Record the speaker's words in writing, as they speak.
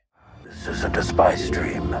This isn't a spy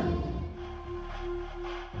stream.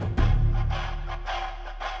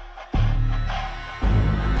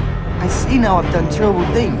 I see now I've done terrible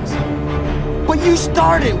things. But you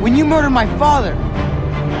started when you murdered my father.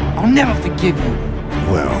 I'll never forgive you.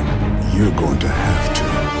 Well, you're going to have to.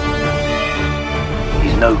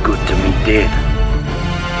 He's no good to me dead.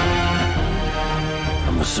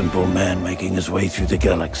 I'm a simple man making his way through the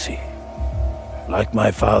galaxy. Like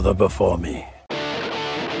my father before me.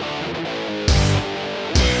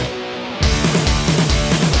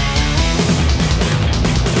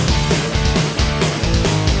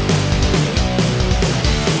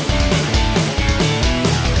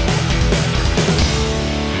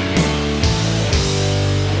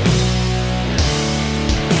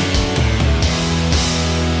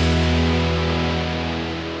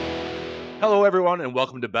 Hello, everyone, and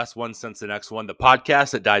welcome to Best One Since the Next One, the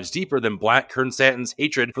podcast that dives deeper than Black Kern Stanton's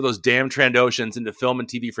hatred for those damn Trandoshans into film and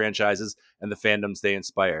TV franchises and the fandoms they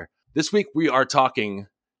inspire. This week, we are talking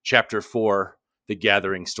Chapter 4, The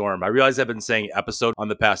Gathering Storm. I realize I've been saying episode on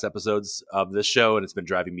the past episodes of this show, and it's been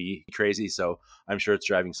driving me crazy, so I'm sure it's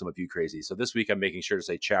driving some of you crazy. So this week, I'm making sure to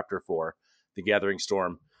say Chapter 4, The Gathering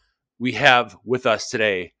Storm. We have with us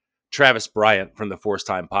today Travis Bryant from the Force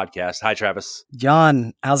Time podcast. Hi, Travis.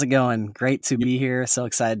 John, how's it going? Great to be here. So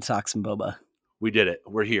excited to talk some boba. We did it.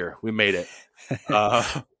 We're here. We made it.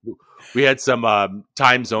 We had some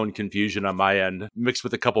time zone confusion on my end, mixed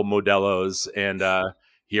with a couple Modelos, and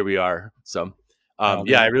here we are. So,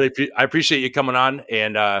 I appreciate you coming on.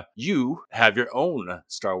 And you have your own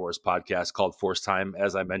Star Wars podcast called Force Time,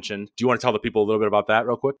 as I mentioned. Do you want to tell the people a little bit about that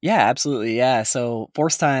real quick? Yeah, absolutely. Yeah. So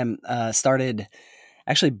Force Time started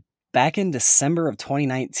actually back in December of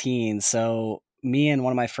 2019. So me and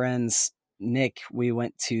one of my friends, Nick, we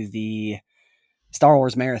went to the Star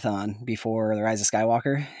Wars marathon before The Rise of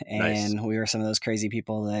Skywalker. And Nice. We were some of those crazy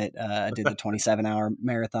people that did the 27-hour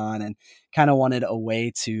marathon and kind of wanted a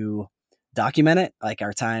way to document it, like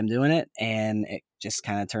our time doing it. And it just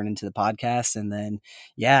kind of turned into the podcast. And then,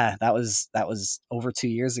 yeah, that was over 2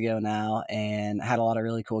 years ago now, and had a lot of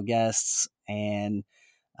really cool guests and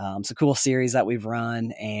some cool series that we've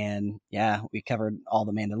run. And yeah, we covered all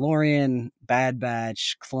the Mandalorian, Bad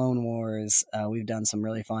Batch, Clone Wars. We've done some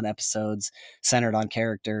really fun episodes centered on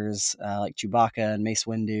characters like Chewbacca and Mace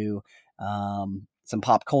Windu. Some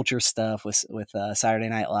pop culture stuff with Saturday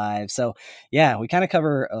Night Live. So yeah, we kind of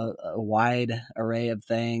cover a wide array of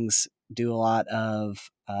things, do a lot of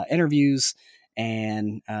interviews,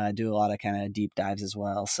 and do a lot of kind of deep dives as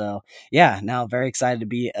well. So yeah, now very excited to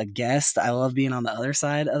be a guest. I love being on the other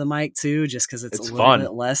side of the mic too, just because it's a little fun.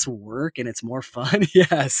 bit less work and it's more fun.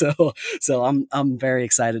 Yeah, so I'm very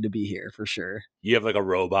excited to be here for sure. You have like a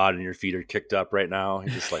robot and your feet are kicked up right now.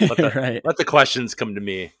 You're just like, Right. let the questions come to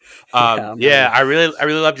me. I'm I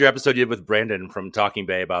really loved your episode you did with Brandon from Talking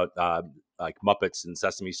Bay about like Muppets and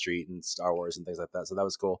Sesame Street and Star Wars and things like that. So that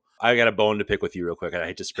was cool. I got a bone to pick with you real quick, and I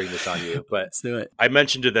hate to spring this on you, but Let's do it. I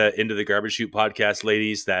mentioned to the Into the Garbage Chute podcast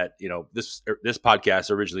ladies that, you know, this podcast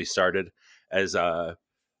originally started as an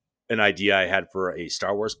idea I had for a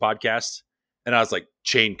Star Wars podcast. And I was like,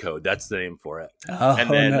 Chain Code, that's the name for it. Oh, And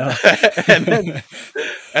then, no.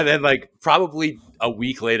 and then like probably a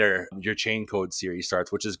week later, your Chain Code series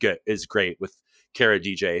starts, which is great with Kara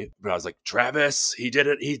DJ. But I was like, Travis, he did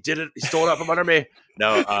it. He stole it out from under me.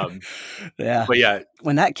 No. Yeah. But yeah,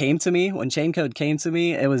 When that came to me, when Chain Code came to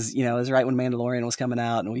me, it was right when Mandalorian was coming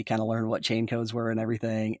out, and we kind of learned what chain codes were and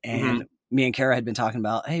everything. And me and Kara had been talking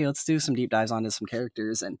about, hey, let's do some deep dives onto some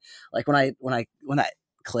characters. And like when that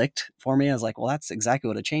clicked for me, I was like, well, that's exactly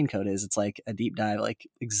what a chain code is. It's like a deep dive, like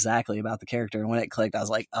exactly about the character. And when it clicked, I was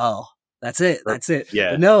like, oh, that's it.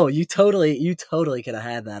 Yeah. But no, you totally could have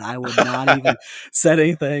had that. I would not even said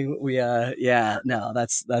anything.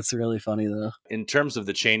 That's really funny though. in terms of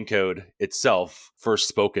the Chain Code itself, first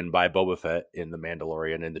spoken by Boba Fett in The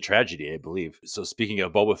Mandalorian and the tragedy, I believe. So speaking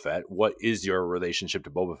of Boba Fett, what is your relationship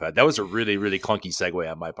to Boba Fett? That was a really, really clunky segue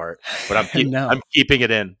on my part, but I'm keeping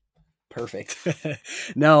it in. Perfect.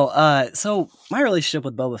 No, so my relationship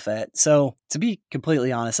with Boba Fett. So to be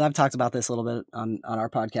completely honest, I've talked about this a little bit on our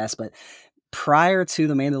podcast, but prior to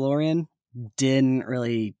The Mandalorian, didn't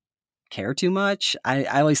really care too much. I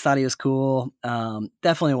always thought he was cool.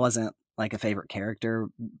 Definitely wasn't like a favorite character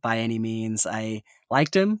by any means. I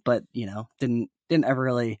liked him, but didn't ever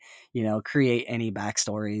really, create any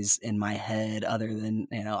backstories in my head other than,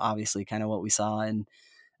 obviously kind of what we saw in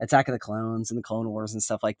Attack of the Clones and the Clone Wars and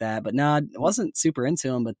stuff like that. But no, I wasn't super into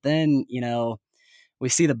him. But then, we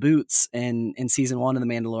see the boots in season 1 of The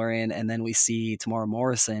Mandalorian, and then we see Tamora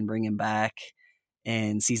Morrison bring him back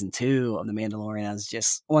in season 2 of The Mandalorian. I was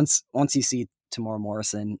just once you see Temuera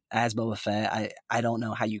Morrison as Boba Fett, I don't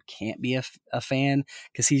know how you can't be a fan,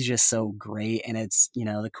 because he's just so great, and it's,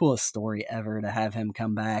 the coolest story ever to have him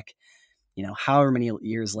come back, however many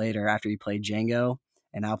years later after he played Jango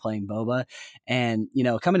and now playing Boba. And,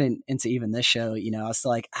 coming into even this show, I was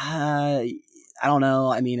still like, I don't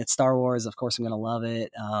know. I mean, it's Star Wars. Of course I'm going to love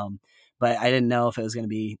it. But I didn't know if it was going to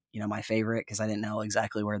be, my favorite, because I didn't know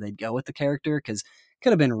exactly where they'd go with the character, because it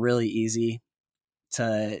could have been really easy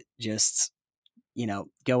to just,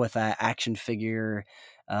 go with that action figure,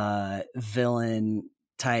 villain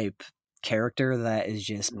type character that is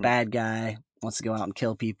just bad guy, wants to go out and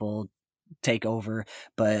kill people, take over.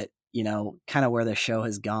 But, kind of where the show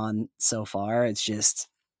has gone so far, it's just,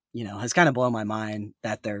 has kind of blown my mind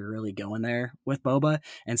that they're really going there with Boba.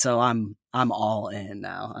 And so I'm all in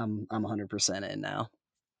now. I'm 100% in now.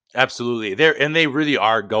 Absolutely. They really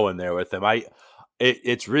are going there with them.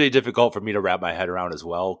 It's really difficult for me to wrap my head around as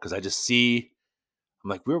well, because I just see, I'm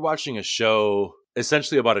like, we're watching a show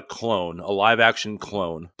essentially about a clone, a live action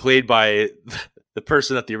clone played by the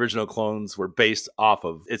person that the original clones were based off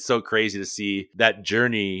of. It's so crazy to see that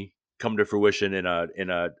journey come to fruition in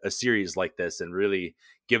a series like this, and really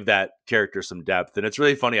give that character some depth. And it's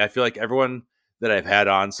really funny. I feel like everyone that I've had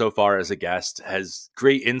on so far as a guest has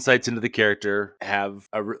great insights into the character, have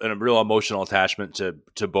a real emotional attachment to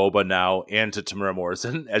Boba now, and to Temuera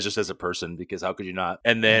Morrison as a person, because how could you not?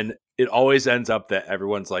 And then it always ends up that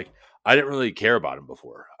everyone's like, I didn't really care about him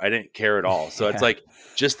before. I didn't care at all. So it's like,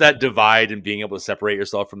 just that divide and being able to separate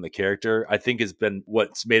yourself from the character, I think has been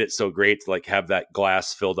what's made it so great to like have that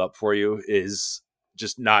glass filled up for you, is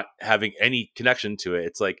just not having any connection to it.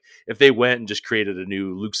 It's like if they went and just created a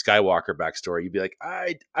new Luke Skywalker backstory, you'd be like,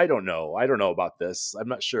 I don't know. I don't know about this. I'm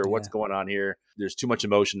not sure what's going on here. There's too much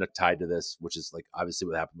emotion tied to this, which is like obviously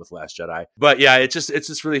what happened with Last Jedi. But yeah, it's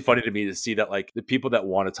just really funny to me to see that like the people that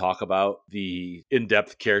want to talk about the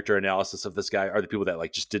in-depth character analysis of this guy are the people that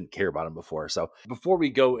like just didn't care about him before. So before we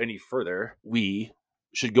go any further, we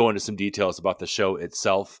should go into some details about the show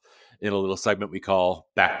itself in a little segment we call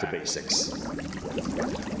Back to Basics.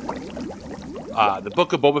 The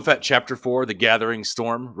Book of Boba Fett, Chapter 4, The Gathering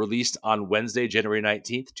Storm, released on Wednesday, January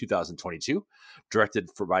 19th, 2022. Directed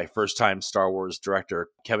by first-time Star Wars director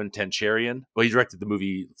Kevin Tancharian. Well, he directed the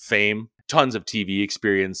movie Fame, tons of TV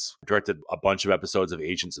experience, directed a bunch of episodes of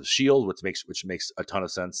Agents of S.H.I.E.L.D., which makes a ton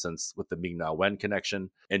of sense since with the Ming-Na Wen connection,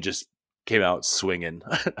 and just came out swinging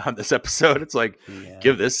on this episode. It's like,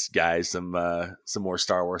 give this guy some more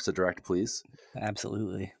Star Wars to direct, please.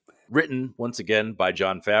 Absolutely. Written, once again, by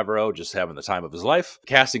Jon Favreau, just having the time of his life.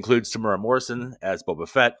 Cast includes Temuera Morrison as Boba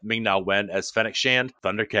Fett, Ming-Na Wen as Fennec Shand,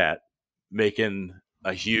 Thundercat making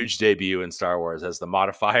a huge debut in Star Wars as the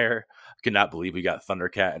Modifier. I cannot believe we got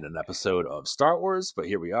Thundercat in an episode of Star Wars, but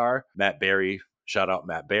here we are. Matt Berry, shout out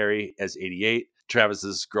Matt Berry as 88.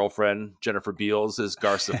 Travis's girlfriend, Jennifer Beals, is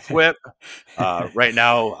Garsa Fwip. Right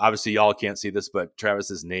now, obviously, y'all can't see this, but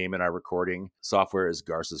Travis's name in our recording software is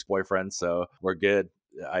Garsa's boyfriend, so we're good.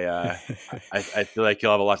 I feel like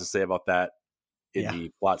you'll have a lot to say about that in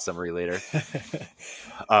the plot summary later.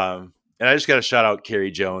 And I just got to shout out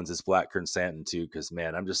Carrie Jones as Black Krrsantan too, because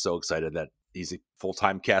man, I'm just so excited that he's a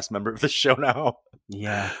full-time cast member of the show now.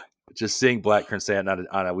 Yeah. Just seeing Black Krrsantan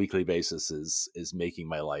on a weekly basis is making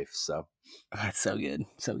my life. So that's so good.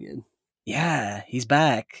 So good. Yeah, he's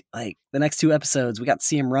back. Like the next 2 episodes, we got to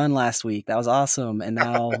see him run last week. That was awesome. And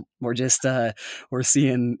now we're just we're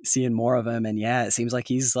seeing more of him. And yeah, it seems like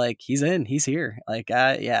he's in. He's here. Like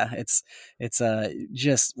it's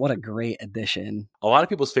just what a great addition. A lot of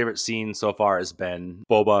people's favorite scene so far has been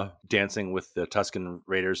Boba dancing with the Tusken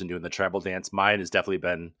Raiders and doing the tribal dance. Mine has definitely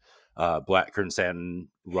been Black Krrsantan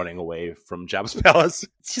running away from Jabba's palace.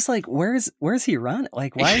 It's just like, where's he running?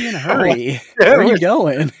 Like, why are you in a hurry? Where are you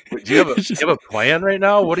going? Do you have a plan right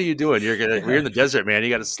now? What are you doing? You're in the desert, man. You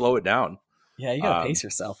got to slow it down. Yeah, you gotta pace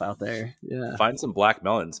yourself out there. Yeah, find some black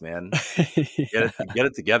melons, man. Get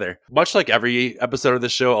it together. Much like every episode of the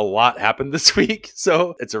show, a lot happened this week,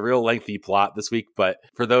 so it's a real lengthy plot this week. But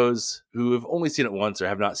for those who have only seen it once or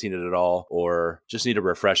have not seen it at all, or just need a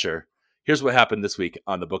refresher, here's what happened this week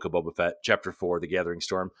on the Book of Boba Fett, Chapter 4, The Gathering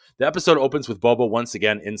Storm. The episode opens with Boba once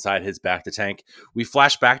again inside his Bacta tank. We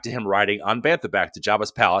flash back to him riding on Bantha back to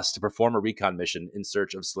Jabba's palace to perform a recon mission in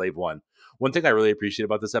search of Slave One. One thing I really appreciate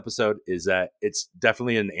about this episode is that it's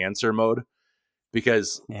definitely an answer mode,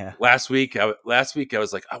 because last week I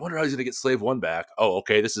was like, I wonder how he's going to get Slave One back. Oh,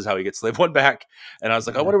 okay, this is how he gets Slave One back. And I was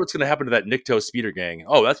like, I wonder what's going to happen to that Nikto speeder gang.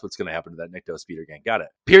 Oh, that's what's going to happen to that Nikto speeder gang. Got it.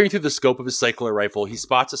 Peering through the scope of his cycler rifle, he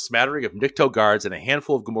spots a smattering of Nikto guards and a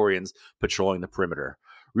handful of Gamorreans patrolling the perimeter.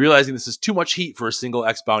 Realizing this is too much heat for a single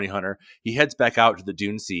ex-bounty hunter, he heads back out to the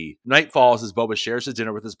Dune Sea. Night falls as Boba shares his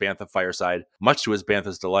dinner with his bantha fireside. Much to his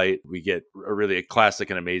bantha's delight, we get a classic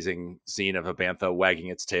and amazing scene of a bantha wagging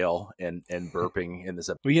its tail and burping in this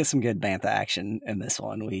episode. We get some good bantha action in this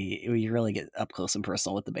one. We really get up close and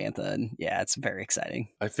personal with the bantha, and yeah, it's very exciting.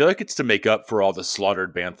 I feel like it's to make up for all the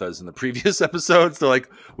slaughtered banthas in the previous episodes. They're like,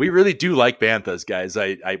 we really do like banthas, guys.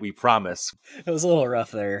 We promise. It was a little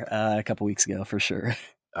rough there a couple weeks ago for sure.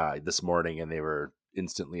 This morning, and they were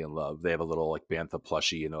instantly in love. They have a little like bantha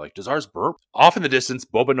plushie, and they're like, does ours burp? Off in the distance,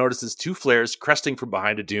 Boba notices two flares cresting from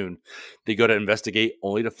behind a dune. They go to investigate,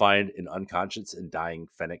 only to find an unconscious and dying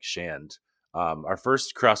Fennec Shand. Our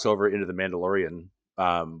first crossover into the Mandalorian.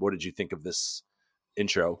 What did you think of this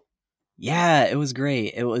intro? Yeah, it was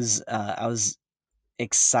great. It was I was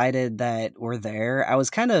excited that we're there. I was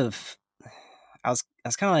kind of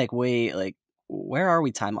like, wait, like, where are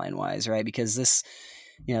we timeline wise, right? Because this,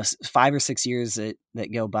 5 or 6 years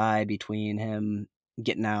that go by between him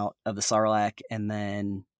getting out of the Sarlacc and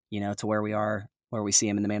then, to where we see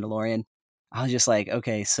him in the Mandalorian. I was just like,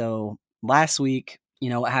 okay, so last week,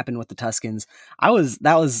 what happened with the Tuskens? I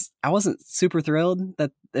wasn't super thrilled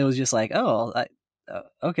that it was just like,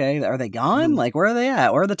 okay, are they gone? Like, where are they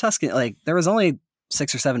at? Where are the Tuskens? Like, there was only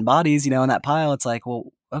 6 or 7 bodies, in that pile. It's like,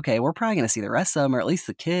 well, okay, we're probably going to see the rest of them, or at least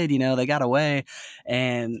the kid, they got away.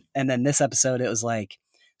 And then this episode, it was like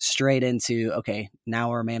straight into, okay, now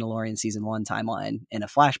we're Mandalorian season 1 timeline in a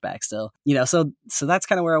flashback still, so that's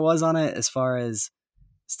kind of where I was on it as far as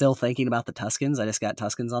still thinking about the Tuskens. I just got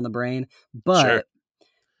Tuskens on the brain. But Sure.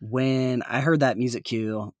 When I heard that music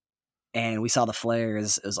cue and we saw the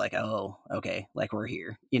flares, it was like, oh, okay, like we're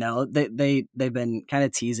here. They've been kind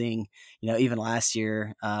of teasing, even last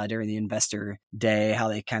year during the Investor Day, how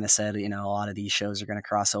they kind of said, a lot of these shows are going to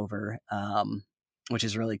cross over, which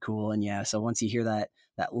is really cool. And yeah, so once you hear that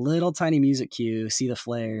little tiny music cue, see the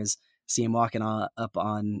flares, see him walking up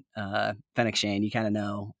on Fennec Shand, you kind of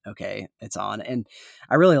know, okay, it's on. And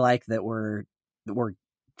I really like that we're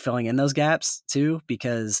filling in those gaps too,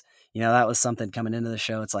 because that was something coming into the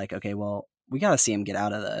show. It's like, okay, well, we got to see him get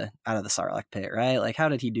out of the Sarlacc pit, right? Like, how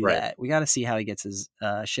did he do that? We got to see how he gets his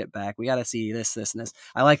ship back. We got to see this, and this.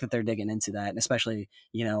 I like that they're digging into that, and especially,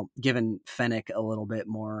 giving Fennec a little bit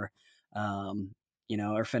more,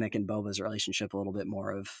 or Fennec and Boba's relationship a little bit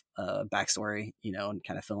more of backstory, and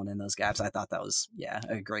kind of filling in those gaps. I thought that was,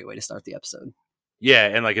 a great way to start the episode. Yeah,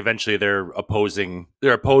 and like eventually they're opposing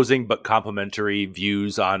but complementary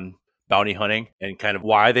views on bounty hunting and kind of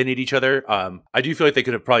why they need each other. I do feel like they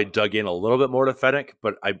could have probably dug in a little bit more to Fennec,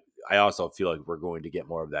 but I also feel like we're going to get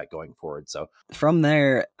more of that going forward. So from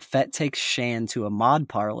there, Fett takes Shand to a mod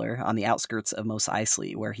parlor on the outskirts of Mos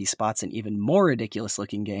Eisley, where he spots an even more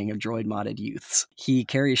ridiculous-looking gang of droid-modded youths. He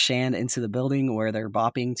carries Shand into the building where they're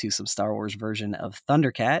bopping to some Star Wars version of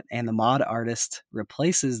Thundercat, and the mod artist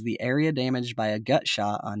replaces the area damaged by a gut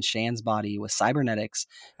shot on Shand's body with cybernetics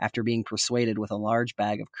after being persuaded with a large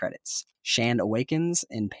bag of credits. Shand awakens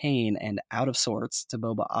in pain and out of sorts to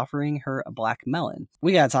Boba offering her a black melon.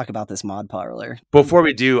 We gotta talk about this mod parlor. Before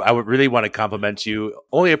we do, I would really want to compliment you.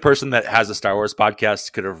 Only a person that has a Star Wars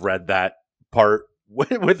podcast could have read that part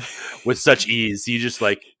with such ease. You just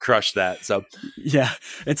like crushed that. So yeah,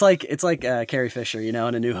 it's like Carrie Fisher, in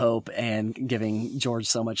A New Hope, and giving George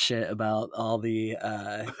so much shit about all the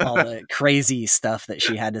crazy stuff that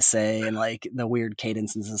she had to say and like the weird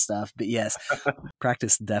cadences and stuff. But yes,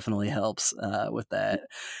 practice definitely helps with that.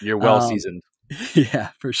 You're well seasoned.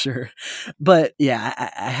 Yeah, for sure. But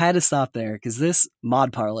yeah, I had to stop there because this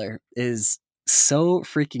mod parlor is so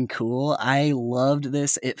freaking cool. I loved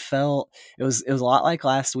this. It was a lot like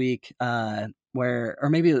last week, or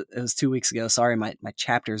maybe it was 2 weeks ago. Sorry, my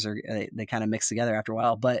chapters they kind of mix together after a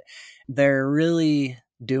while, but they're really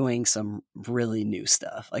doing some really new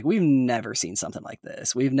stuff. Like, we've never seen something like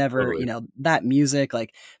this. We've never, Totally. That music,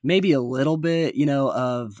 like maybe a little bit,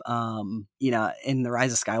 of, in The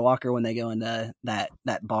Rise of Skywalker when they go into that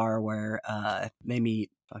bar where they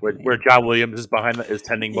meet. Where John Williams is behind his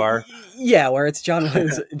tending bar. Yeah, where it's John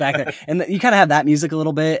Williams back there. And you kind of have that music a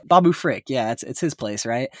little bit. Babu Frick, yeah, it's his place,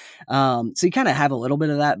 right? So you kind of have a little bit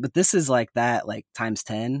of that, but this is like that, like times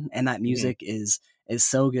 10, and that music is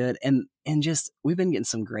so good. And just, we've been getting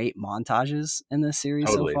some great montages in this series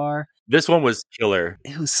so far. This one was killer.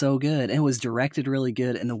 It was so good. It was directed really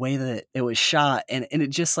good, and the way that it was shot, and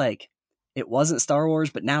it just like, it wasn't Star Wars,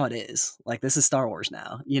 but now it is. Like, this is Star Wars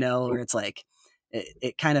now, where it's like,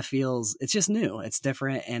 it kind of feels, it's just new, it's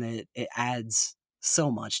different, and it adds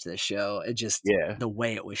so much to the show. It just, the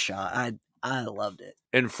way it was shot, I loved it.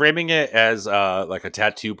 And framing it as like a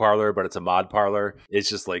tattoo parlor, but it's a mod parlor, it's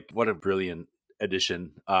just like, what a brilliant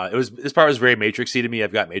addition. This part was very Matrixy to me.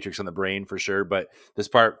 I've got Matrix on the brain for sure, but this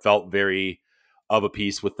part felt very of a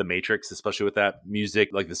piece with the Matrix, especially with that music,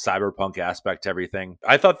 like the cyberpunk aspect to everything.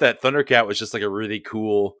 I thought that Thundercat was just like a really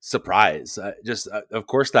cool surprise. Of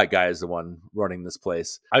course, that guy is the one running this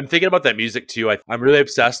place. I'm thinking about that music too. I'm really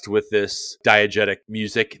obsessed with this diegetic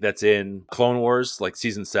music that's in Clone Wars, like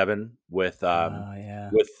season 7 with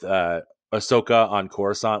Ahsoka on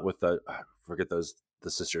Coruscant with I forget the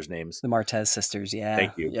sisters' names. The Martez sisters, yeah.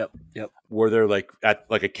 Thank you. Yep. Where they're like at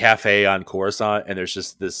like a cafe on Coruscant, and there's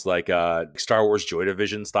just this like Star Wars Joy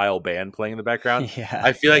Division style band playing in the background. Yeah,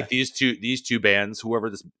 I feel like these two bands, whoever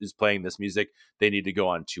this is playing this music, they need to go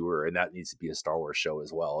on tour, and that needs to be a Star Wars show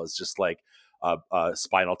as well. It's just like a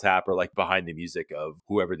Spinal Tap or like behind the music of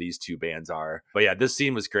whoever these two bands are. But yeah, this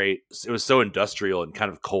scene was great. It was so industrial and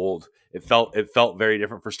kind of cold. It felt very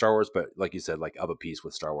different for Star Wars, but like you said, like of a piece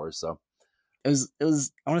with Star Wars. So it was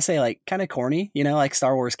I want to say like kind of corny, like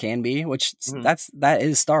Star Wars can be, which that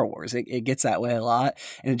is Star Wars. It gets that way a lot,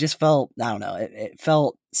 and it just felt, I don't know, it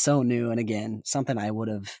felt so new, and again, something I would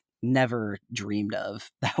have never dreamed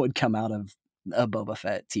of that would come out of a Boba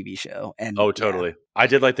Fett TV show. And totally. Yeah. I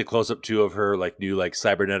did like the close up too of her like new like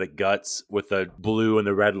cybernetic guts with the blue and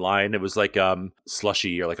the red line. It was like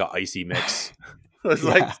slushy or like an icy mix. It was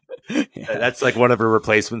that's like one of her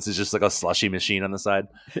replacements is just like a slushy machine on the side.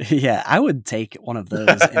 Yeah, I would take one of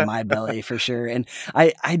those in my belly for sure. And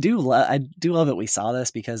I do love that we saw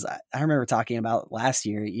this, because I remember talking about last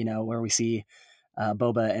year, where we see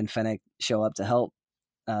Boba and Fennec show up to help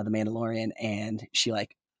the Mandalorian, and he's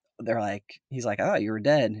like, oh, you were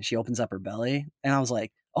dead. She opens up her belly, and I was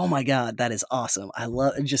like, oh my God, that is awesome. I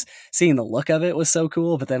love just seeing the look of it was so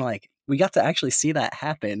cool. But then like we got to actually see that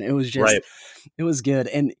happen. It was just, It was good.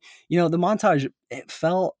 And, the montage, it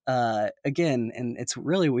felt, again, and it's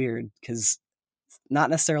really weird because not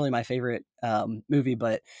necessarily my favorite movie,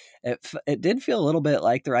 but it did feel a little bit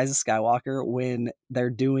like The Rise of Skywalker when they're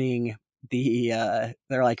doing they're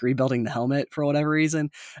like rebuilding the helmet for whatever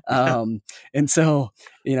reason. And so,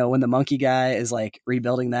 when the monkey guy is like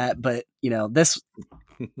rebuilding that, but this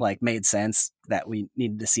like made sense that we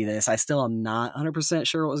needed to see this. I still am not 100%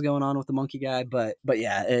 sure what was going on with the monkey guy, but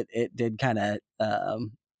yeah, it did kind of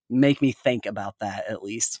make me think about that at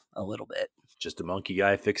least a little bit. Just a monkey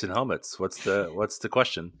guy fixing helmets. What's the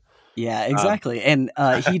question? Yeah, exactly. And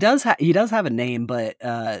he does have a name, but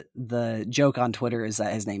the joke on Twitter is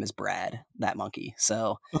that his name is Brad, that monkey.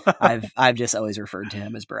 So I've just always referred to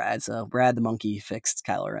him as Brad. So Brad the monkey fixed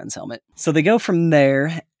Kylo Ren's helmet. So they go from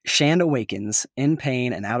there. Shand awakens, in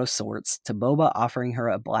pain and out of sorts, to Boba offering her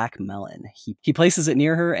a black melon. He places it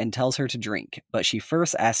near her and tells her to drink, but she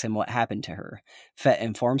first asks him what happened to her. Fett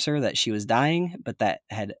informs her that she was dying, but that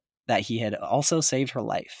he had also saved her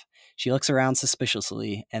life. She looks around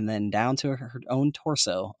suspiciously and then down to her own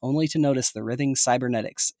torso, only to notice the writhing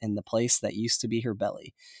cybernetics in the place that used to be her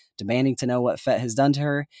belly. Demanding to know what Fett has done to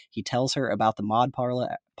her, he tells her about the mod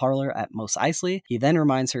parlor at Mos Eisley. He then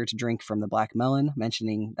reminds her to drink from the black melon,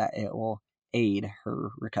 mentioning that it will aid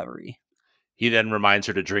her recovery. He then reminds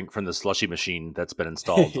her to drink from the slushy machine that's been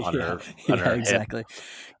installed on her. Exactly.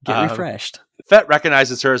 Get refreshed. Fett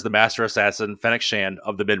recognizes her as the master assassin, Fennec Shand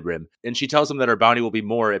of the Mid-Rim, and she tells him that her bounty will be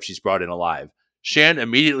more if she's brought in alive. Shand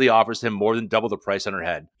immediately offers him more than double the price on her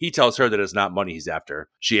head. He tells her that it's not money he's after.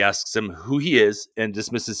 She asks him who he is and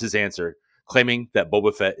dismisses his answer, claiming that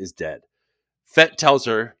Boba Fett is dead. Fett tells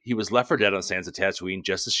her he was left for dead on sands of Tatooine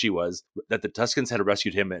just as she was, that the Tuskens had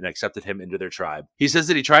rescued him and accepted him into their tribe. He says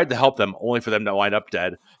that he tried to help them, only for them to wind up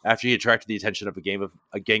dead, after he attracted the attention of a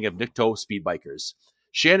gang of Nikto speed bikers.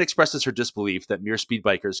 Shand expresses her disbelief that mere speed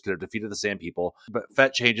bikers could have defeated the Sand People, but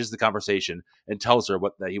Fett changes the conversation and tells her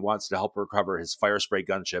that he wants to help her recover his fire spray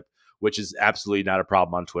gunship, which is absolutely not a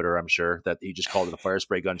problem on Twitter, I'm sure, that he just called it a fire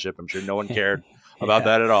spray gunship. I'm sure no one cared about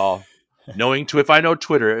that at all. If I know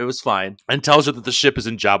Twitter, it was fine, and tells her that the ship is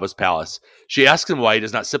in Jabba's palace. She asks him why he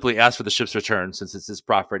does not simply ask for the ship's return, since it's his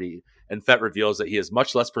property, and Fett reveals that he is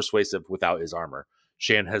much less persuasive without his armor.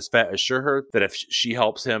 Shand has Fett assure her that if she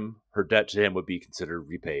helps him, her debt to him would be considered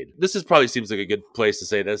repaid. This probably seems like a good place to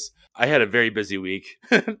say this. I had a very busy week,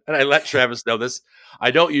 and I let Travis know this. I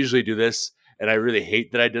don't usually do this, and I really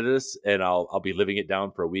hate that I did this, and I'll be living it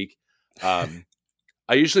down for a week. I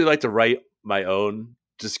usually like to write my own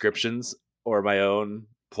descriptions or my own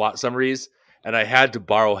plot summaries, and I had to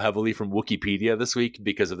borrow heavily from Wikipedia this week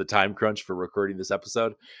because of the time crunch for recording this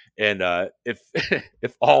episode. And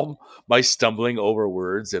if all my stumbling over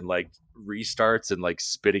words and like restarts and like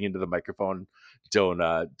spitting into the microphone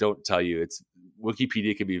don't tell you, it's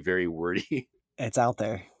Wikipedia can be very wordy. It's out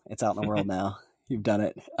there. It's out in the world now. You've done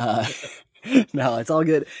it. No, it's all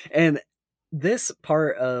good. And this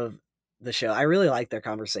part of the show, I really like their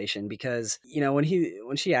conversation because, you know,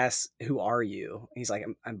 when she asks, "Who are you?" He's like,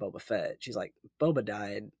 I'm Boba Fett. She's like, "Boba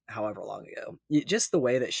died however long ago." Just the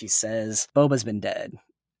way that she says Boba's been dead.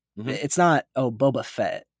 Mhm. It's not, "Oh, Boba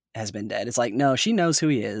Fett has been dead." It's like, no, she knows who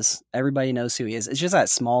he is. Everybody knows who he is. It's just that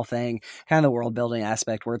small thing, kind of the world building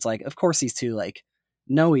aspect where it's like, of course these two like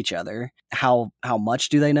know each other. How much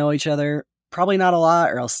do they know each other? Probably not a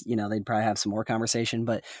lot, or else, you know, they'd probably have some more conversation,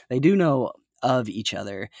 but they do know of each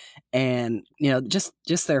other. And, you know,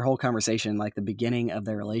 just their whole conversation, like the beginning of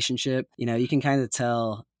their relationship, you know, you can kind of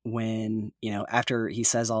tell when, you know, after he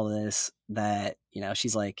says all this, that, you know,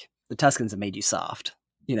 she's like, "The Tuscans have made you soft."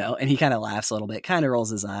 You know, and he kind of laughs a little bit, kind of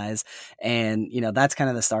rolls his eyes. And, you know, that's kind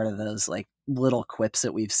of the start of those like little quips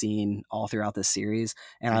that we've seen all throughout this series.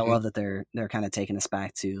 And I love that they're kind of taking us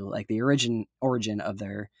back to like the origin of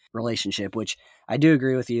their relationship, which I do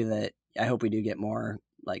agree with you that I hope we do get more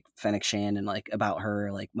like Fennec Shand and like about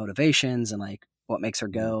her like motivations and like what makes her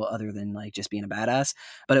go other than like just being a badass.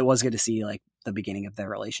 But it was good to see like the beginning of their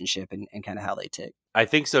relationship and kind of how they tick. I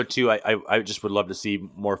think so too. I just would love to see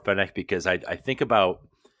more Fennec because I think about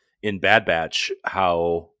in Bad Batch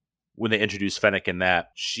how when they introduce Fennec in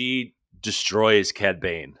that, she destroys Cad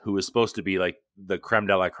Bane, who is supposed to be like the creme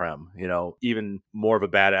de la creme, you know, even more of a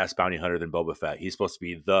badass bounty hunter than Boba Fett. He's supposed to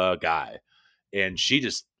be the guy. And she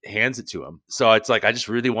just hands it to him. So it's like, I just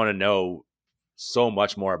really want to know so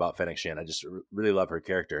much more about Fennec Shand. I just really love her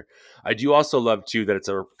character. I do also love too that it's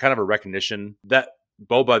a kind of a recognition that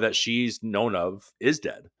Boba that she's known of is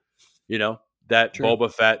dead. You know, that True.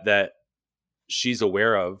 Boba Fett that she's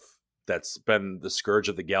aware of that's been the scourge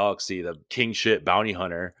of the galaxy, the king shit bounty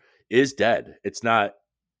hunter, is dead. It's not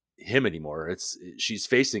him anymore. She's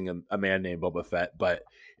facing a man named Boba Fett, but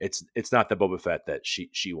it's not the Boba Fett that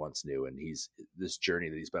she once knew. And he's this journey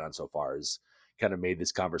that he's been on so far has kind of made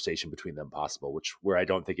this conversation between them possible, where I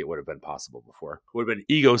don't think it would have been possible before. It would have been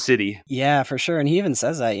Ego City. Yeah, for sure. And he even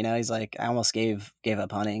says that, you know, he's like, "I almost gave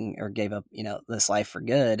up hunting or gave up, you know, this life for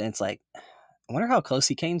good." And it's like, I wonder how close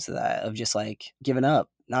he came to that of just like giving up,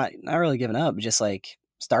 not really giving up, but just like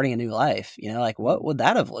starting a new life. You know, like what would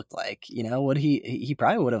that have looked like? You know, would he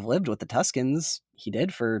probably would have lived with the Tuscans. He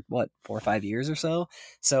did for what, 4 or 5 years or so.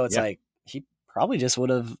 So it's like he probably just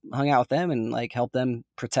would have hung out with them and like helped them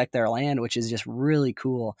protect their land, which is just really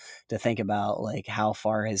cool to think about, like how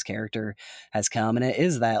far his character has come. And it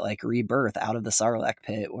is that like rebirth out of the Sarlacc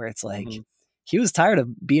pit where it's like he was tired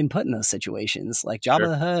of being put in those situations. Like Jabba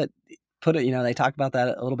the Hutt put it, you know, they talk about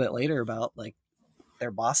that a little bit later about like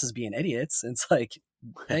their bosses being idiots. It's like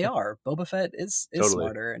they are. Boba Fett is totally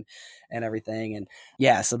smarter and everything. And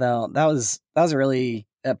yeah, so that was a really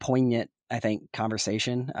poignant, I think,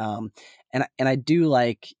 conversation. And I did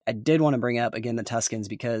want to bring up again the Tuscans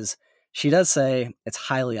because she does say it's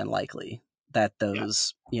highly unlikely that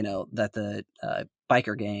those, you know, that the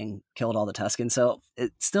biker gang killed all the Tuscans. So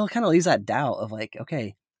it still kind of leaves that doubt of like,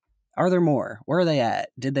 okay, are there more? Where are they at?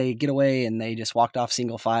 Did they get away and they just walked off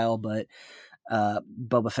single file, but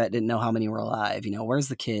Boba Fett didn't know how many were alive? You know, where's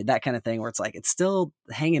the kid? That kind of thing where it's like, it's still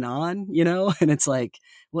hanging on, you know? And it's like,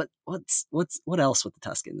 what else with the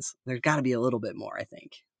Tuscans? There's got to be a little bit more, I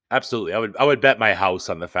think. Absolutely. I would bet my house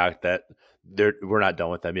on the fact that we're not done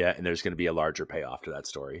with them yet, and there's going to be a larger payoff to that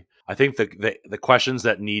story. I think the questions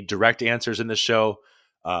that need direct answers in this show,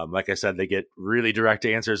 like I said, they get really direct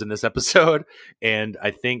answers in this episode. And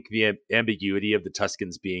I think the ambiguity of the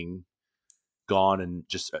Tuscans being gone and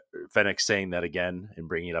just Fennec saying that again and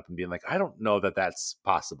bringing it up and being like, I don't know that that's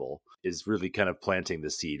possible, is really kind of planting the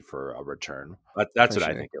seed for a return. That's what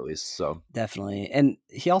I think, at least. So definitely. And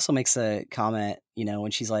he also makes a comment, you know,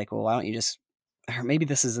 when she's like, well, why don't you just, or maybe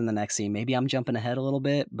this is in the next scene, maybe I'm jumping ahead a little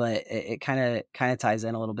bit, but it kind of ties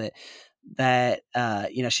in a little bit that,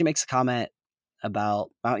 you know, she makes a comment about,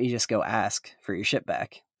 why don't you just go ask for your ship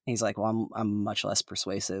back? And he's like, well, I'm much less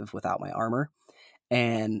persuasive without my armor.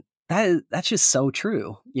 And that's just so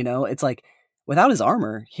true. You know, it's like without his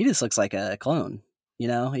armor, he just looks like a clone. You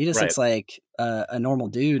know, he just looks like a normal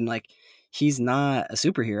dude. And like, he's not a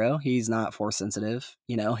superhero. He's not force sensitive.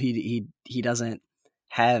 You know, he doesn't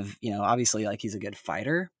have, you know, obviously like he's a good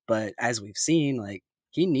fighter, but as we've seen, like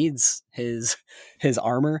he needs his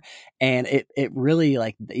armor. And it really,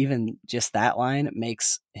 like, even just that line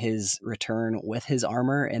makes his return with his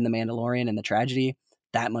armor in The Mandalorian and the tragedy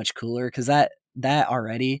that much cooler. Cause that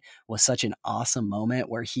already was such an awesome moment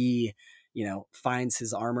where he, you know, finds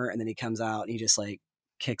his armor and then he comes out and he just like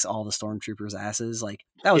kicks all the stormtroopers' asses. Like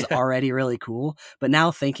that was already really cool. But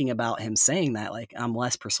now thinking about him saying that, like, I'm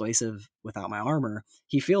less persuasive without my armor,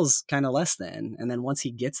 he feels kind of less than. And then once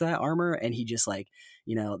he gets that armor and he just like,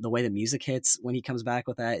 you know, the way the music hits when he comes back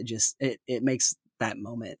with that, it makes that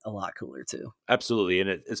moment a lot cooler too. Absolutely.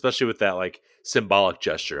 And especially with that like symbolic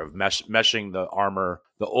gesture of meshing the armor,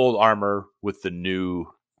 the old armor with the new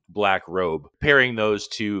black robe, pairing those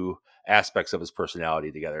two aspects of his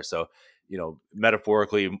personality together. So, you know,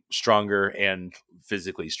 metaphorically stronger and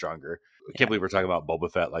physically stronger. I can't believe we're talking about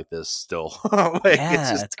Boba Fett like this still.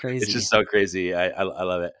 It's crazy. It's just so crazy. I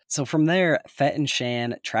love it. So from there, Fett and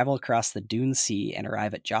Shan travel across the Dune Sea and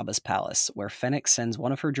arrive at Jabba's palace, where Fennec sends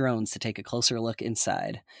one of her drones to take a closer look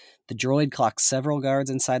inside. The droid clocks several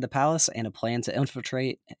guards inside the palace, and a plan to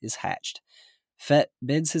infiltrate is hatched. Fett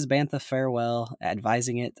bids his bantha farewell,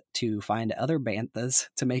 advising it to find other banthas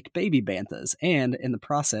to make baby banthas, and in the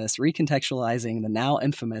process, recontextualizing the now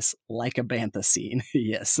infamous like a bantha scene.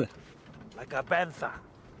 Yes. Like a bantha.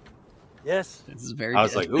 Yes. This is very I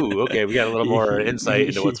was good. like, ooh, okay, we got a little more insight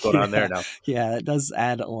into what's going on there now. Yeah, it does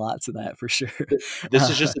add a lot to that for sure. This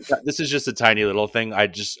is just a tiny little thing. I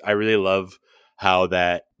really love how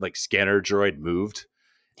that like scanner droid moved.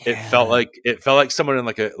 It felt like someone in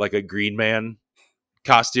like a Green Man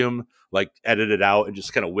costume, like edited out and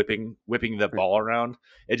just kind of whipping the ball around.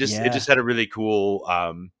 It just had a really cool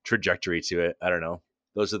trajectory to it. I don't know.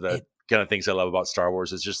 Those are the kind of things I love about Star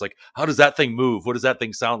Wars. It's just like, how does that thing move? What does that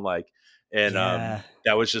thing sound like? And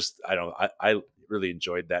that was just, I really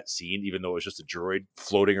enjoyed that scene, even though it was just a droid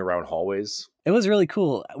floating around hallways. It was really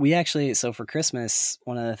cool. We actually, so for Christmas,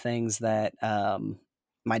 one of the things that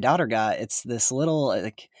my daughter got, it's this little,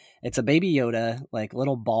 like, it's a Baby Yoda, like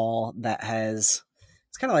little ball that has,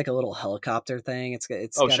 it's kind of like a little helicopter thing. It's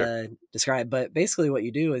gotta describe, but basically what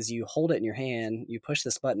you do is you hold it in your hand, you push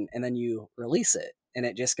this button, and then you release it, and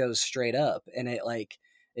it just goes straight up, and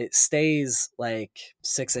it stays like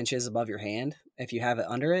 6 inches above your hand if you have it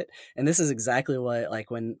under it. And this is exactly what,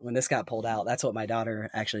 like, when this got pulled out, that's what my daughter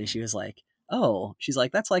actually, she was like, oh, she's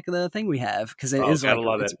like, that's like the thing we have. Cause it is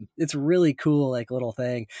like, it's really cool, like little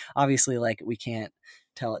thing. Obviously, like we can't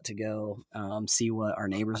tell it to go see what our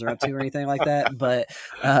neighbors are up to or anything like that. But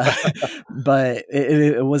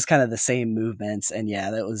it was kind of the same movements. And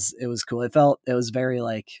yeah, it was cool. It felt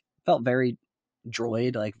very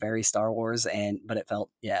droid, like very Star Wars, but it felt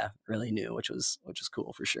really new, which was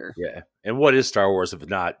cool for sure. Yeah. And what is Star Wars if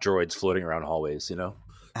not droids floating around hallways, you know?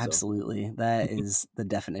 Absolutely. So. That is the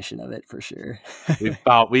definition of it for sure.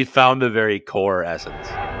 we found the very core essence.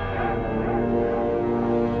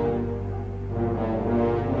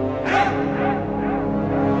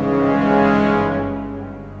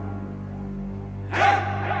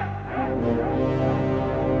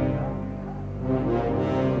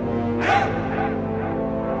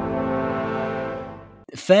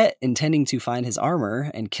 Fett, intending to find his armor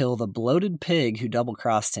and kill the bloated pig who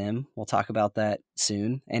double-crossed him, we'll talk about that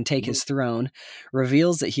soon, and take his throne,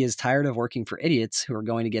 reveals that he is tired of working for idiots who are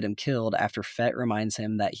going to get him killed after Fett reminds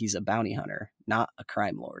him that he's a bounty hunter, not a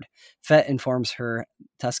crime lord. Fett informs her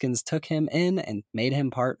Tuskens took him in and made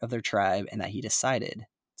him part of their tribe, and that he decided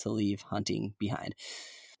to leave hunting behind.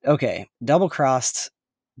 Okay, double-crossed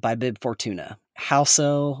by Bib Fortuna. How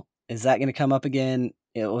so? Is that going to come up again?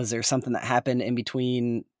 Was there something that happened in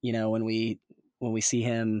between, you know, when we see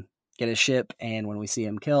him get his ship and when we see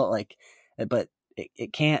him kill, like, but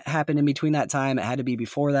it can't happen in between that time. It had to be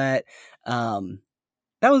before that. That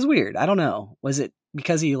was weird. I don't know. Was it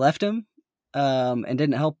because he left him and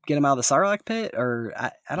didn't help get him out of the Sarlacc pit? Or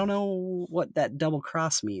I don't know what that double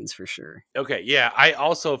cross means for sure. Okay. Yeah. I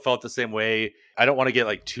also felt the same way. I don't want to get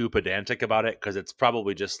like too pedantic about it because it's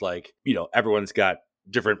probably just like, you know, everyone's got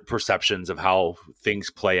different perceptions of how things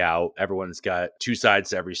play out. Everyone's got two sides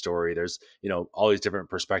to every story. There's, you know, all these different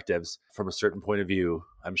perspectives from a certain point of view.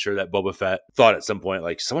 I'm sure that Boba Fett thought at some point,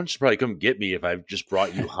 like, someone should probably come get me if I just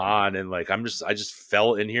brought you Han. And like, I just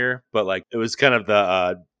fell in here. But like, it was kind of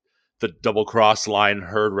the double cross line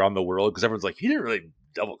heard around the world because everyone's like, he didn't really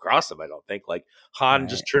double cross him. I don't think. Like Han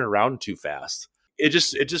just turned around too fast. It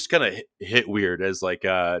just kind of hit weird as like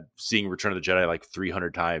seeing Return of the Jedi like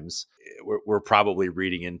 300 times. We're probably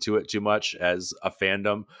reading into it too much as a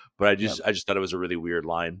fandom, but I just thought it was a really weird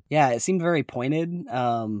line. Yeah, it seemed very pointed.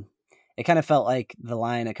 It kind of felt like the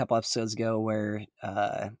line a couple episodes ago where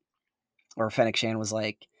Fennec Shan was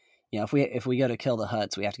like, you know, if we go to kill the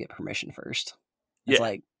Hutts, we have to get permission first. It's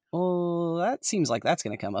like, well, that seems like that's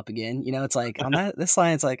going to come up again. You know, it's like on this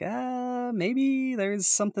line, it's like, maybe there's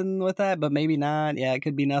something with that, but maybe not. Yeah, it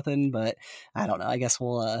could be nothing, but I don't know. I guess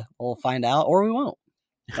we'll find out, or we won't,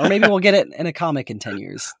 or maybe we'll get it in a comic in 10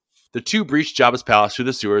 years. The two breach Jabba's palace through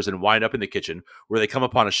the sewers and wind up in the kitchen, where they come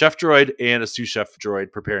upon a chef droid and a sous chef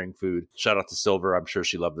droid preparing food. Shout out to Silver. I'm sure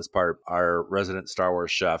she loved this part. Our resident Star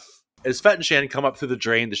Wars chef. As Fett and Shan come up through the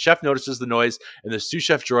drain, the chef notices the noise, and the sous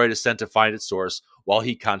chef droid is sent to find its source while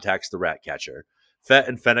he contacts the rat catcher. Fett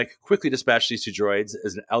and Fennec quickly dispatch these two droids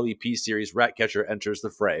as an LEP series rat catcher enters the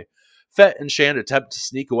fray. Fett and Shan attempt to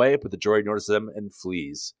sneak away, but the droid notices them and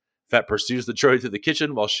flees. Fett pursues the droid through the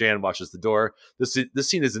kitchen while Shan watches the door. This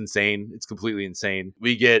scene is insane. It's completely insane.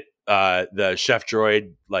 We get the chef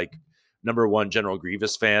droid, like, #1 General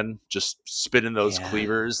Grievous fan, just spinning those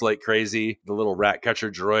cleavers like crazy. The little rat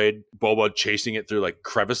catcher droid, Boba chasing it through like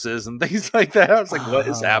crevices and things like that. I was like, what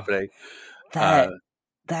is happening?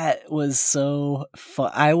 That was so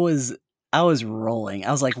fun. I was rolling.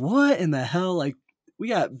 I was like, what in the hell? Like, we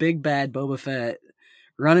got big bad Boba Fett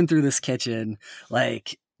running through this kitchen.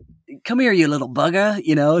 Like, come here, you little bugger.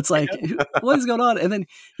 You know, it's like, what is going on? And then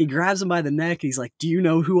he grabs him by the neck. He's like, do you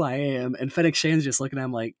know who I am? And Fennec Shan's just looking at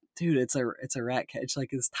him like, dude, it's a rat catch,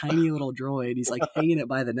 like this tiny little droid. He's like hanging it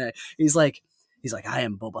by the neck. He's like, I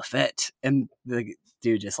am Boba Fett. And the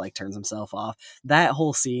dude just like turns himself off. That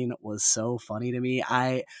whole scene was so funny to me.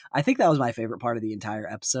 I think that was my favorite part of the entire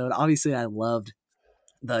episode. Obviously, I loved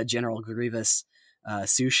the General Grievous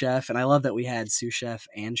sous chef, and I love that we had sous chef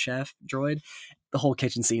and chef droid. The whole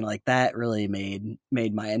kitchen scene, like, that really made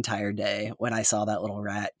my entire day when I saw that little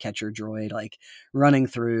rat catcher droid like running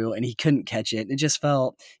through and he couldn't catch it. It just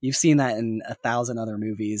felt, you've seen that in 1,000 other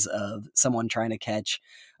movies of someone trying to catch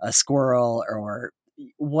a squirrel or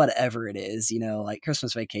whatever it is, you know, like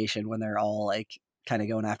Christmas Vacation when they're all like kind of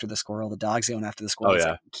going after the squirrel, the dog's going after the squirrel.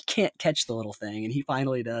 Like, he can't catch the little thing, and he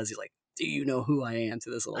finally does. He's like, do you know who I am, to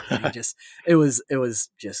this little thing? Just it was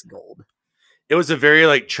just gold. It was a very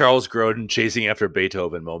like Charles Grodin chasing after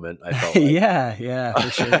Beethoven moment, I felt like. yeah, for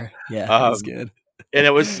sure. Yeah, that was good. And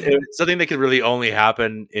it was something that could really only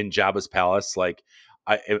happen in Jabba's palace, like,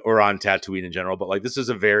 or on Tatooine in general. But like, this is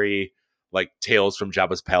a very like Tales from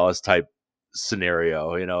Jabba's palace type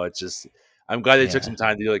scenario. You know, it's just, I'm glad they took some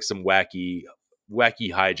time to do like some wacky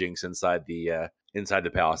hijinks inside the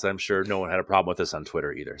palace. I'm sure no one had a problem with this on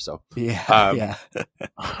Twitter either. So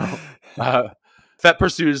Fett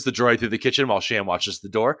pursues the droid through the kitchen while Shan watches the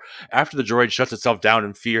door. After the droid shuts itself down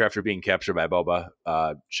in fear after being captured by Boba,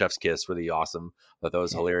 chef's kiss, really awesome. Thought that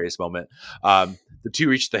was a hilarious moment. The two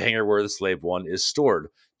reach the hangar where the Slave One is stored.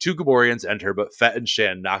 Two Gamorreans enter, but Fett and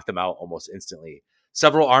Shan knock them out almost instantly.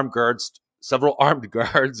 Several armed guards,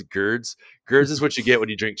 Girds is what you get when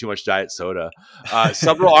you drink too much diet soda.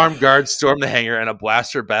 Several armed guards storm the hangar, and a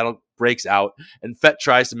blaster battle breaks out, and Fett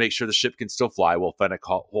tries to make sure the ship can still fly while Fennec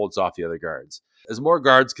holds off the other guards. As more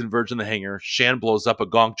guards converge in the hangar, Shan blows up a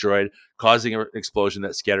gonk droid, causing an explosion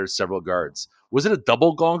that scatters several guards. Was it a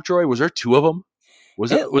double gonk droid? Was there two of them?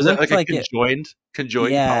 Was it like a conjoined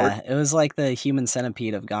powered? It was like the human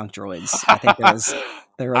centipede of gonk droids. I think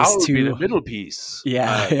there was two. Be the middle piece.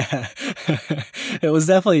 Yeah. It was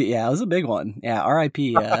definitely, it was a big one. Yeah,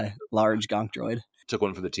 R.I.P. Large gonk droid. Took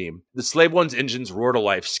one for the team. The Slave One's engines roar to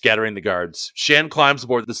life, scattering the guards. Shan climbs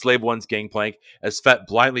aboard the Slave One's gangplank as Fett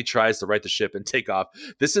blindly tries to right the ship and take off.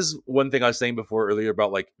 This is one thing I was saying before earlier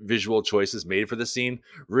about like visual choices made for the scene,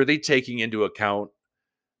 really taking into account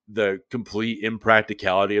the complete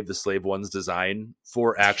impracticality of the Slave One's design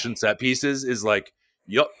for action set pieces. Is like,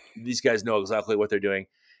 yep, these guys know exactly what they're doing.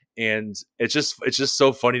 And it's just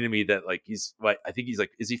so funny to me that like I think he's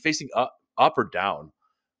like, is he facing up or down?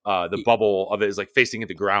 The bubble of it is like facing at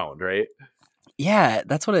the ground, right? Yeah,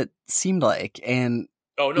 that's what it seemed like. And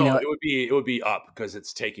it would be up because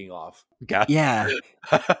it's taking off. Yeah.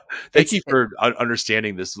 Thank you for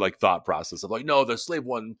understanding this like thought process of like, no, the Slave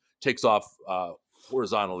One takes off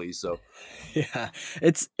horizontally. So yeah,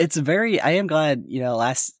 it's very, I am glad,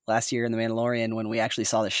 last year in The Mandalorian, when we actually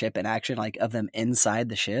saw the ship in action, like of them inside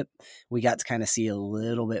the ship, we got to kind of see a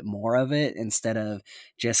little bit more of it instead of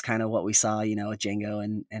just kind of what we saw, with Jango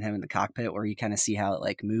and him in the cockpit, where you kind of see how it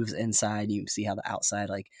like moves inside, you see how the outside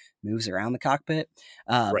like moves around the cockpit.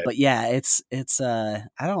 Right. But yeah, it's I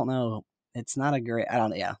don't know. It's not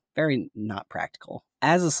very not practical.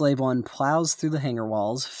 As the Slave One plows through the hangar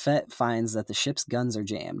walls, Fett finds that the ship's guns are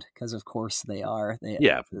jammed, because of course they are. They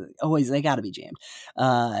got to be jammed.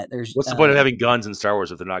 What's the point of having guns in Star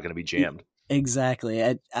Wars if they're not going to be jammed? Exactly.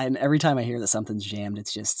 And every time I hear that something's jammed,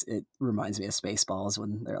 it reminds me of Spaceballs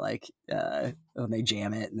when they're like, when they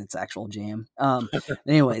jam it and it's actual jam.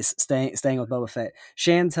 Anyways, staying with Boba Fett,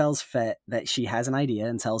 Shan tells Fett that she has an idea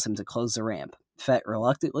and tells him to close the ramp. Fett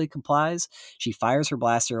reluctantly complies. She fires her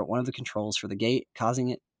blaster at one of the controls for the gate, causing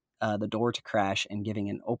it the door to crash and giving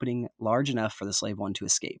an opening large enough for the Slave One to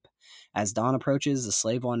escape. As dawn approaches, the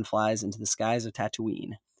Slave One flies into the skies of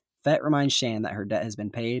Tatooine. Fett reminds Shan that her debt has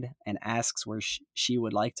been paid and asks where she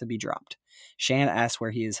would like to be dropped. Shan asks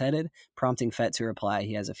where he is headed, prompting Fett to reply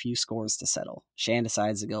he has a few scores to settle. Shan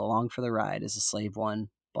decides to go along for the ride as the Slave One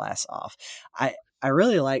blasts off. I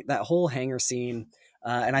really like that whole hangar scene.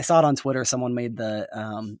 And I saw it on Twitter. Someone made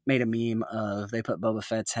a meme of, they put Boba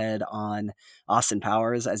Fett's head on Austin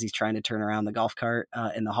Powers as he's trying to turn around the golf cart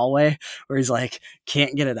in the hallway, where he's like,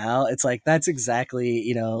 can't get it out. It's like, that's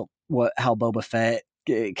exactly, how Boba Fett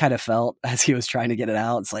kind of felt as he was trying to get it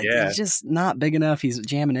out. It's like, He's just not big enough. He's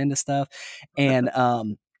jamming into stuff. And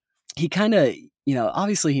he kind of,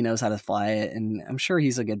 obviously he knows how to fly it, and I'm sure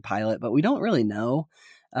he's a good pilot, but we don't really know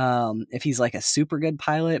if he's like a super good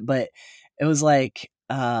pilot. But it was like,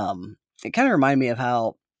 it kind of reminded me of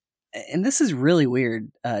how, and this is really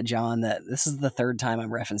weird, John, that this is the third time I'm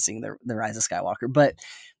referencing the Rise of Skywalker, but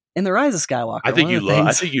in the Rise of Skywalker, I think you love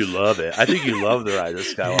it. I think you love the Rise of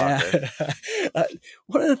Skywalker. Yeah.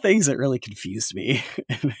 One of the things that really confused me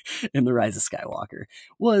in the Rise of Skywalker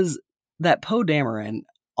was that Poe Dameron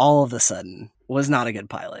all of a sudden was not a good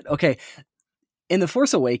pilot. Okay. In The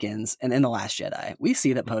Force Awakens and in The Last Jedi, we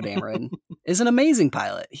see that Poe Dameron is an amazing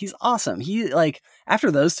pilot. He's awesome. He, like,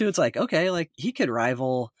 after those two, it's like, okay, like, he could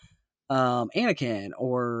rival Anakin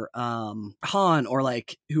or Han, or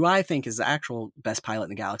like who I think is the actual best pilot in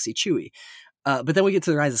the galaxy, Chewie. But then we get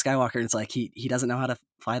to the Rise of Skywalker, and it's like he doesn't know how to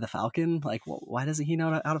fly the Falcon. Like, why doesn't he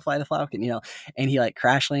know how to fly the Falcon? And he like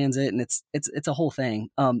crash lands it, and it's a whole thing.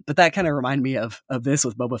 But that kind of reminded me of this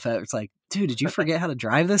with Boba Fett. It's like, dude, did you forget how to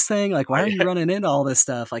drive this thing? Like, why are you running into all this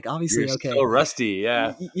stuff? Like, obviously, You're okay, so rusty,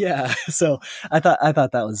 yeah. So I thought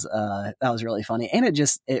that was really funny, and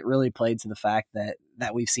it really played to the fact that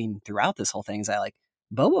we've seen throughout this whole thing is that like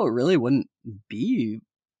Boba really wouldn't be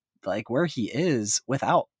like where he is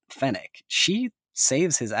without Fennec. She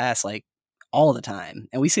saves his ass like all the time,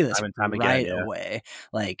 and we see this time right again, away,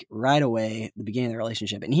 like right away the beginning of the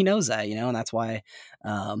relationship, and he knows that, and that's why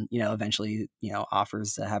eventually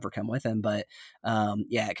offers to have her come with him. But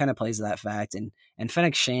it kind of plays to that fact, and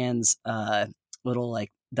Fennec Shan's little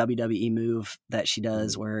like WWE move that she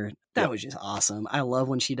does, where that was just awesome. I love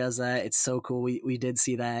when she does that. It's so cool. We did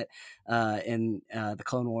see that in the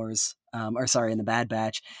Clone Wars, in the Bad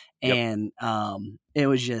Batch, and it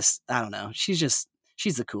was just, I don't know.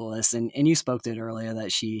 She's the coolest. And you spoke to it earlier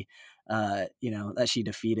that she, that she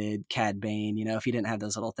defeated Cad Bane. If he didn't have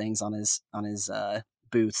those little things on his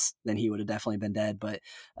boots, then he would have definitely been dead. But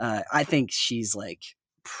I think she's like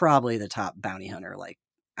probably the top bounty hunter like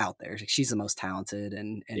out there. She's the most talented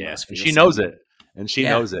and most fierce. She knows it. And she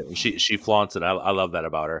knows it. And she flaunts it. I love that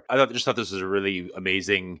about her. I just thought this was a really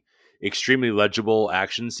amazing, extremely legible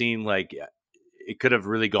action scene. Like, it could have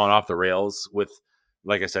really gone off the rails with,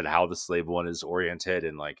 like I said, how the Slave One is oriented,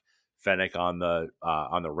 and like Fennec on the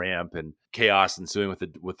ramp, and chaos ensuing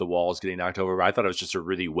with the walls getting knocked over. But I thought it was just a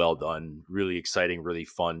really well done, really exciting, really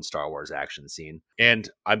fun Star Wars action scene. And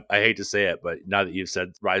I hate to say it, but now that you've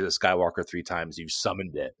said Rise of Skywalker 3 times, you've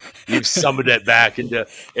summoned it. You've summoned it back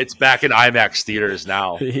it's back in IMAX theaters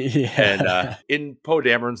now. And in Poe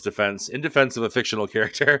Dameron's defense, in defense of a fictional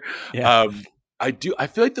character, I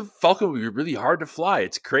feel like the Falcon would be really hard to fly.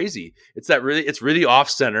 It's crazy. It's really off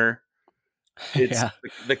center.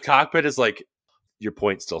 The cockpit is like, your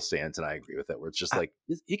point still stands, and I agree with it, where it's just like,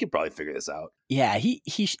 he could probably figure this out. Yeah, he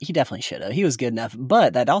definitely should have. He was good enough.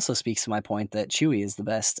 But that also speaks to my point that Chewie is the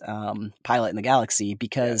best pilot in the galaxy,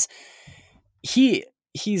 because he's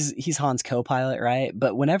Han's co-pilot, right?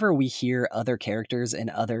 But whenever we hear other characters in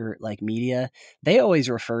other like media, they always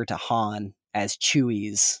refer to Han as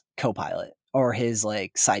Chewie's co-pilot or his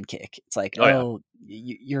like sidekick. It's like,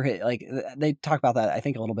 you're hit. Like, they talk about that, I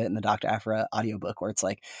think, a little bit in the Dr. Aphra audiobook, where it's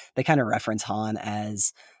like they kind of reference Han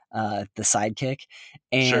as the sidekick.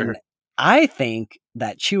 And I think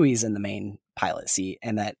that Chewie's in the main pilot seat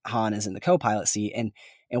and that Han is in the co-pilot seat. And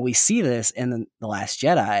we see this in the Last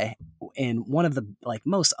Jedi in one of the like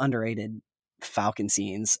most underrated Falcon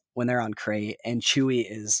scenes when they're on Crate and Chewie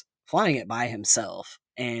is flying it by himself,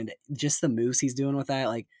 and just the moves he's doing with that,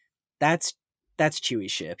 like that's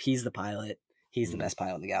Chewie's ship. He's the pilot. He's the best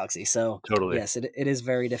pilot in the galaxy. So totally, yes, it is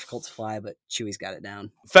very difficult to fly, but Chewie's got it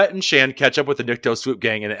down. Fett and Shan catch up with the Nikto swoop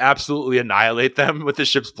gang and absolutely annihilate them with the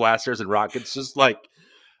ship's blasters and rockets. Just like,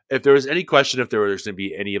 if there was any question if there was going to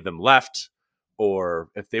be any of them left, or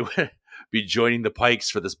if they would be joining the Pikes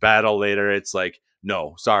for this battle later, it's like,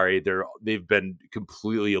 no, sorry, they've been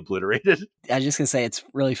completely obliterated. I was just gonna say, it's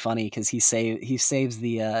really funny because he saves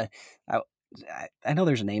the I know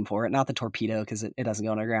there's a name for it, not the torpedo because it doesn't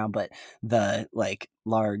go underground, but the like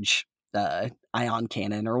large ion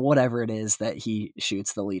cannon or whatever it is that he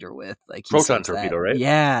shoots the leader with. Like he Proton saves torpedo, that. right?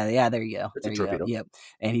 Yeah, there you go. It's There a you torpedo. go. Yep.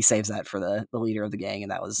 And he saves that for the leader of the gang,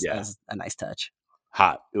 and that was a nice touch.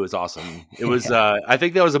 Hot. It was awesome. It was I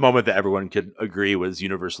think that was a moment that everyone could agree was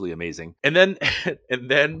universally amazing. And then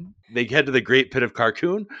they head to the Great Pit of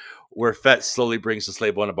Carcoon, where Fett slowly brings the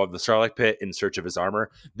Slave One above the Sarlacc pit in search of his armor.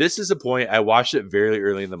 This is a point I watched it very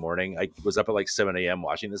early in the morning. I was up at like 7 a.m.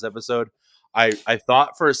 watching this episode. I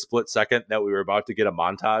thought for a split second that we were about to get a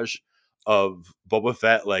montage of Boba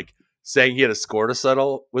Fett like saying he had a score to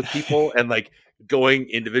settle with people and like going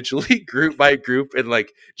individually group by group and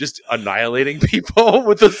like just annihilating people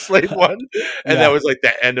with the Slave One. And that was like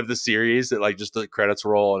the end of the series, that like just the credits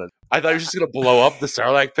roll. And I thought he was just going to blow up the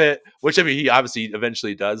Sarlacc pit, which I mean, he obviously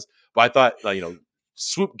eventually does. But I thought,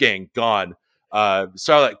 swoop gang gone,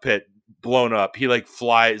 Sarlacc pit blown up. He like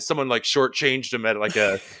flies, someone like shortchanged him at like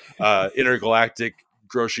a intergalactic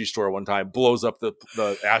grocery store one time, blows up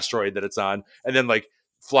the asteroid that it's on, and then like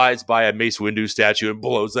flies by a Mace Windu statue and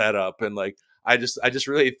blows that up. And like, I just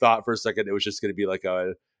really thought for a second it was just going to be like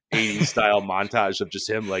a 80s style montage of just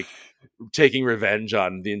him like taking revenge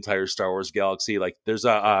on the entire Star Wars galaxy. Like there's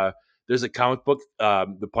a comic book,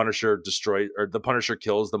 the Punisher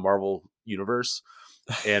kills the Marvel universe,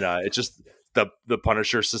 and it's just the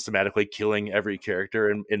Punisher systematically killing every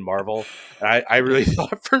character in Marvel. And I really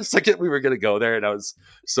thought for a second we were going to go there, and I was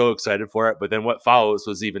so excited for it. But then what follows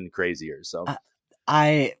was even crazier. So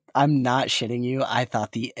I'm not shitting you. I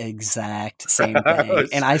thought the exact same thing.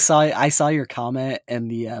 And I saw your comment in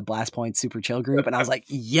the Blast Point Super Chill group, and I was like,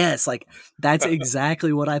 yes, like that's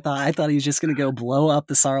exactly what I thought. I thought he was just going to go blow up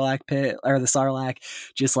the Sarlacc pit, or the Sarlacc,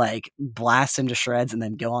 just like blast him to shreds and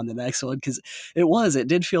then go on the next one. Cause it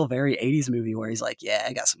did feel very 80s movie where he's like, yeah,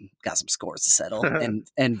 I got some scores to settle.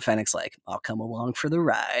 and Fennec's like, I'll come along for the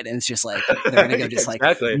ride. And it's just like, they're going to go just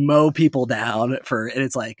exactly. like mow people down and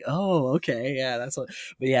it's like, oh, okay. Yeah, that's what,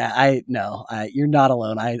 but yeah, you're not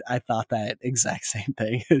alone. I thought that exact same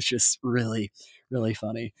thing. It's just really, really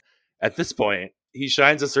funny. At this point, he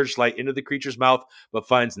shines a searchlight into the creature's mouth, but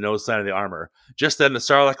finds no sign of the armor. Just then, the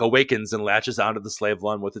Sarlacc awakens and latches onto the Slave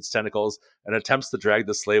One with its tentacles and attempts to drag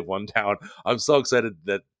the Slave One down. I'm so excited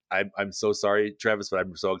that I'm so sorry, Travis, but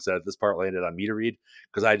I'm so excited this part landed on me to read,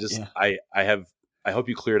 because I hope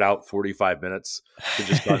you cleared out 45 minutes to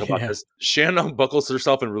just talk about this. Shannon unbuckles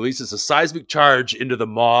herself and releases a seismic charge into the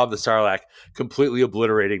maw of the Sarlacc, completely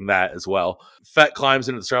obliterating that as well. Fett climbs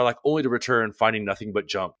into the Sarlacc only to return, finding nothing but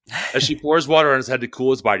junk. As she pours water on his head to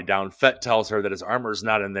cool his body down, Fett tells her that his armor is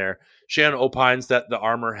not in there. Shannon opines that the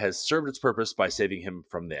armor has served its purpose by saving him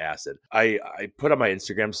from the acid. I put on my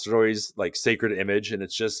Instagram stories like sacred image, and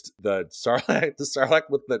it's just the Sarlacc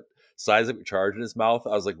with the seismic charge in his mouth. I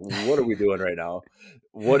was like, what are we doing right now?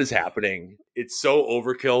 What is happening? It's so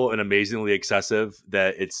overkill and amazingly excessive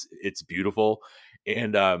that it's beautiful.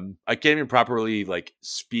 And I can't even properly like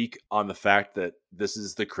speak on the fact that this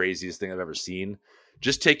is the craziest thing I've ever seen.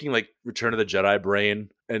 Just taking like Return of the Jedi brain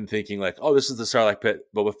and thinking like, oh, this is the Sarlacc pit.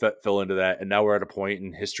 Boba Fett fell into that, and now we're at a point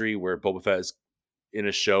in history where Boba Fett is in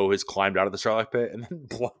a show has climbed out of the Sarlacc pit, and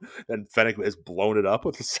then Fennec has blown it up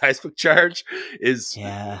with a seismic charge.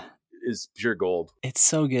 Is pure gold. It's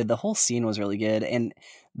so good. The whole scene was really good. And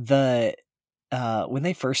when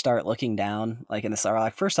they first start looking down, like in the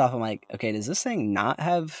Sarlacc, first off, I'm like, okay, does this thing not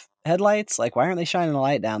have headlights? Like, why aren't they shining a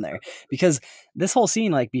light down there? Because this whole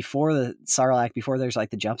scene, like before the Sarlacc, before there's like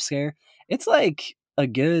the jump scare, it's like a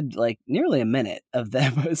good, like nearly a minute of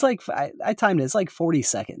them. It's like, I timed it. It's like 40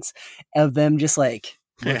 seconds of them just like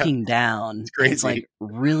looking down. It's crazy. It's like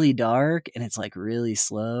really dark and it's like really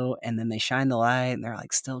slow, and then they shine the light and they're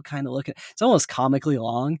like still kind of looking. It's almost comically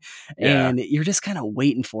long, and you're just kind of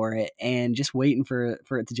waiting for it and just waiting for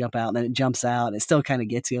it to jump out, and then it jumps out and it still kind of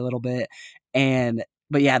gets you a little bit.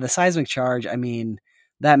 But yeah, the seismic charge, I mean,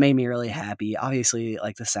 that made me really happy. Obviously,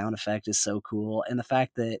 like the sound effect is so cool, and the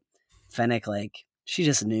fact that Fennec, like, she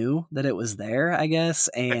just knew that it was there, I guess,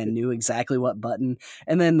 and knew exactly what button.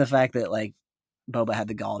 And then the fact that like Boba had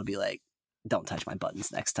the gall to be like, don't touch my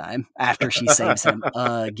buttons next time, after she saves him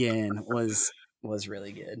again, was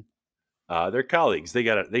really good. They're colleagues. They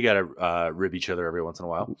gotta rib each other every once in a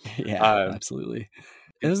while. Yeah, absolutely.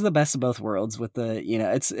 It was the best of both worlds with the,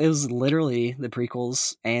 it was literally the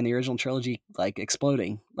prequels and the original trilogy like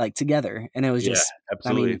exploding like together. And it was just,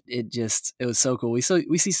 absolutely. I mean, it was so cool. We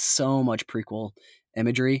see so much prequel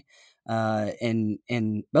imagery in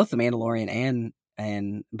both The Mandalorian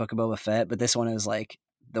and Book of Boba Fett, but this one is like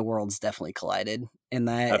the worlds definitely collided in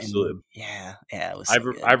that. Absolutely. And yeah, it was so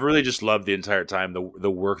good. I've really just loved the entire time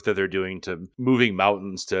the work that they're doing to moving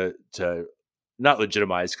mountains to not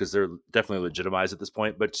legitimize, because they're definitely legitimized at this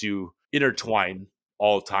point, but to intertwine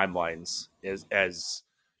all timelines as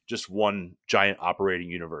just one giant operating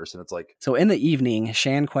universe. And it's like, So in the evening,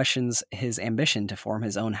 Shan questions his ambition to form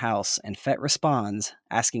his own house, and Fett responds,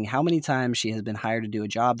 asking how many times she has been hired to do a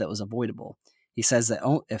job that was avoidable. He says that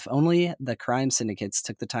if only the crime syndicates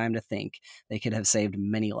took the time to think, they could have saved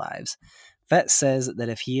many lives. Fett says that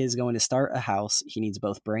if he is going to start a house, he needs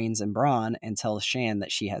both brains and brawn, and tells Shan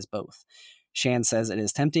that she has both. Shan says it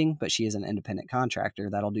is tempting, but she is an independent contractor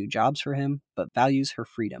that'll do jobs for him, but values her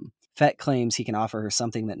freedom. Fett claims he can offer her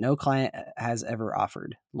something that no client has ever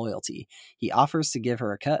offered, loyalty. He offers to give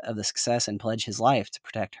her a cut of the success and pledge his life to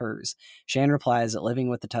protect hers. Shan replies that living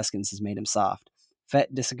with the Tuskens has made him soft.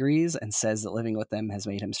 Fett disagrees and says that living with them has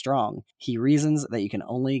made him strong. He reasons that you can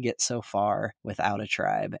only get so far without a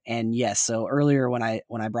tribe. And yes, so earlier when I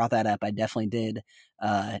brought that up, I definitely did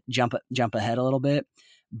jump ahead a little bit,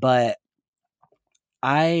 but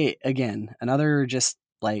another just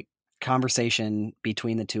like conversation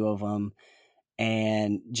between the two of them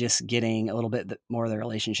and just getting a little bit more of their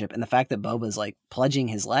relationship. And the fact that Boba's like pledging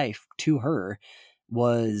his life to her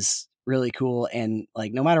was really cool. And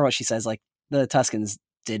like, no matter what she says, like the Tuskens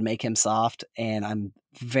did make him soft. And I'm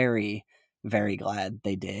very, very glad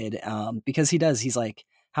they did. Because he's like,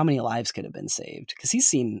 how many lives could have been saved? Because he's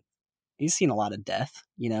seen a lot of death.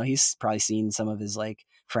 He's probably seen some of his like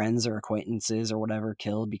friends or acquaintances or whatever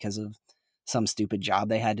killed because of some stupid job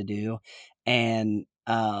they had to do. And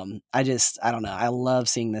I don't know. I love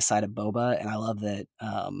seeing this side of Boba, and I love that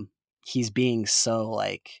he's being so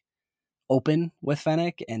like open with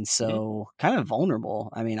Fennec and so kind of vulnerable.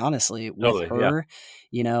 I mean, honestly, with her,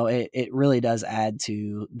 it really does add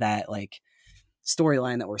to that like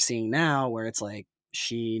storyline that we're seeing now, where it's like,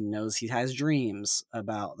 she knows he has dreams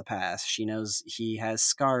about the past. She knows he has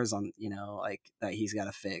scars on, like that he's got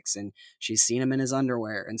to fix. And she's seen him in his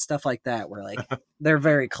underwear and stuff like that, where like they're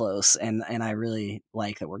very close. And I really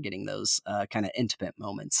like that we're getting those kind of intimate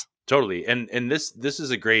moments. Totally. And this is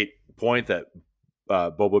a great point that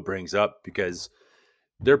Boba brings up, because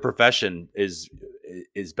their profession is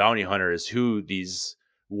bounty hunters, who these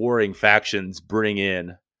warring factions bring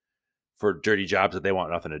in for dirty jobs that they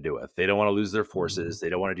want nothing to do with. They don't want to lose their forces. They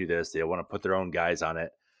don't want to do this. They don't want to put their own guys on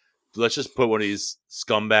it. Let's just put one of these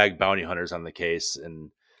scumbag bounty hunters on the case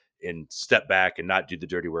and step back and not do the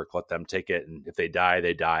dirty work. Let them take it. And if they die,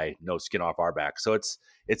 they die. No skin off our back. So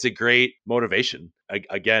it's a great motivation.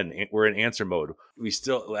 Again, we're in answer mode. We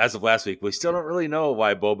still, as of last week, we still don't really know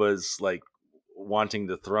why Boba's like wanting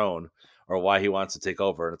the throne or why he wants to take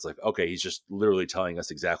over. And it's like, okay, he's just literally telling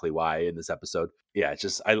us exactly why in this episode. Yeah, it's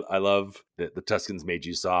just, I love that the Tuskens made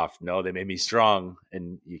you soft. No, they made me strong,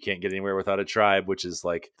 and you can't get anywhere without a tribe, which is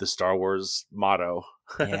like the Star Wars motto.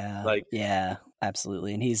 Yeah, yeah,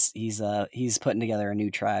 absolutely. And he's putting together a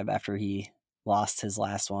new tribe after he lost his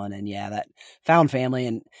last one. And yeah, that found family.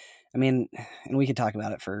 And I mean, and we could talk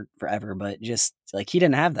about it for forever, but just like, he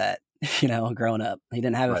didn't have that, growing up. He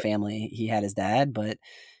didn't have a family. He had his dad, but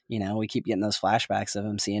we keep getting those flashbacks of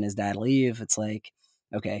him seeing his dad leave. It's like,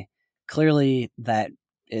 okay, clearly that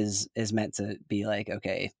is meant to be like,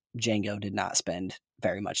 okay, Jango did not spend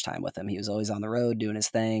very much time with him. He was always on the road doing his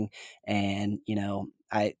thing. And,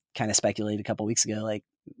 I kind of speculated a couple weeks ago, like,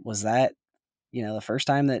 was that, the first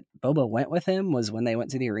time that Boba went with him was when they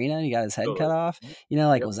went to the arena and he got his head cut off?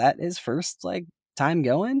 Was that his first like time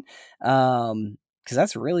going? 'Cause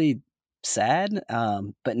that's really sad.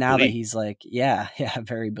 But now that he's like, yeah,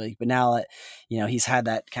 very bleak. But now that, he's had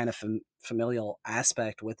that kind of familial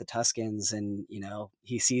aspect with the Tuskens, and,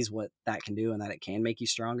 he sees what that can do and that it can make you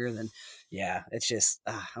stronger, then yeah, it's just,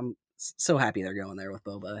 I'm so happy they're going there with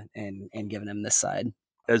Boba and giving him this side.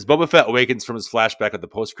 As Boba Fett awakens from his flashback of the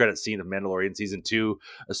post-credit scene of Mandalorian Season 2,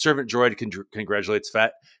 a servant droid congratulates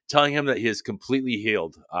Fett, telling him that he is completely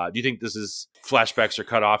healed. Do you think this is flashbacks are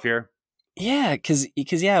cut off here? Yeah, because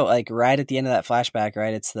like right at the end of that flashback,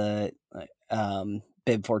 right, it's the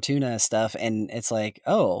Bib Fortuna stuff, and it's like,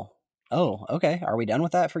 oh, okay, are we done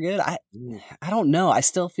with that for good? I don't know. I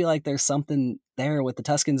still feel like there's something there with the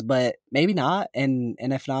Tuskens, but maybe not. And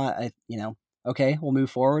if not, okay, we'll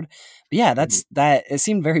move forward. But yeah, that's that. It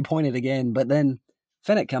seemed very pointed again, but then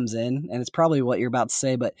Fennec comes in, and it's probably what you're about to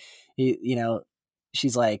say, but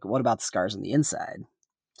she's like, what about the scars on the inside?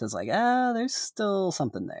 So it's like, there's still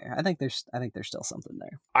something there. I think there's still something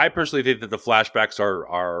there. I personally think that the flashbacks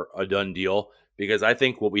are a done deal, because I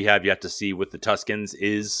think what we have yet to see with the Tuskens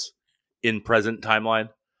is in present timeline.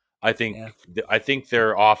 I think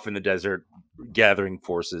they're off in the desert gathering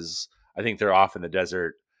forces. I think they're off in the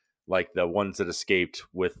desert, like the ones that escaped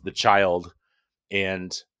with the child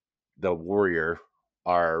and the warrior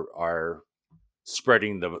are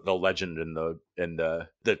spreading the legend and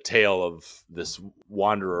the tale of this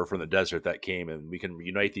wanderer from the desert that came, and we can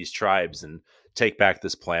unite these tribes and take back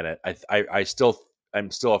this planet. I'm still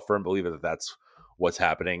a firm believer that that's what's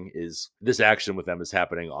happening. Is this action with them is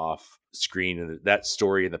happening off screen, and that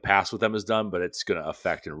story in the past with them is done, but it's going to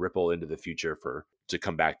affect and ripple into the future to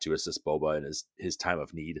come back to assist Boba in his time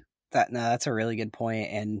of need. That's a really good point,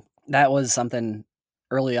 and that was something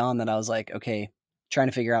early on that I was like, okay, trying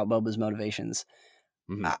to figure out Boba's motivations.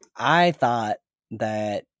 Mm-hmm. I thought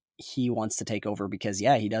that he wants to take over because,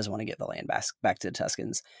 he does want to get the land back to the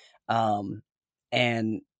Tuskens.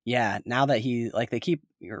 And now that they keep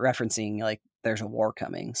referencing, there's a war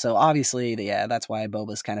coming. So obviously, that's why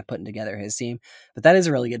Boba's kind of putting together his team. But that is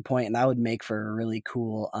a really good point, and that would make for a really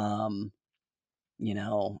cool, kind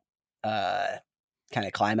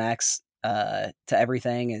of climax to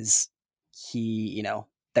everything. Is he,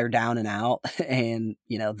 they're down and out, and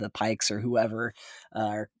the Pikes or whoever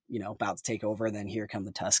are about to take over. Then here come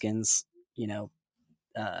the Tuskens,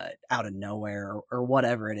 out of nowhere or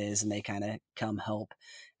whatever it is, and they kind of come help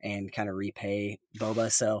and kind of repay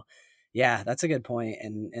Boba. So that's a good point,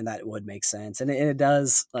 and that would make sense, and it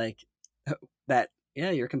does that.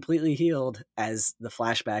 You're completely healed as the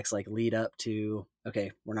flashbacks lead up to,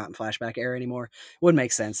 okay, we're not in flashback era anymore. It would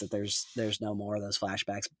make sense that there's no more of those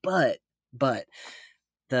flashbacks, but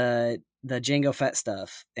the Jango Fett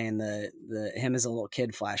stuff and the him as a little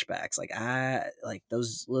kid flashbacks, I like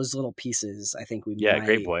those little pieces. I think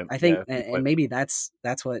great point. I think, and maybe that's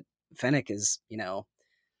what Fennec is,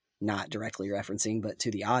 not directly referencing, but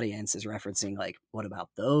to the audience is referencing, what about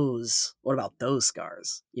those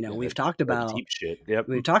scars? We've talked about deep shit. Yep.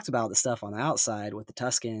 We've talked about the stuff on the outside with the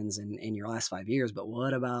Tuskens and in your last 5 years, but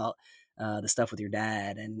what about the stuff with your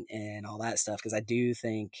dad and all that stuff? Because I do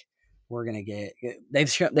think we're gonna get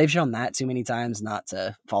they've shown that too many times not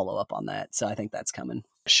to follow up on that. So I think that's coming.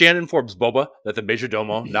 Shan informs Boba that the Major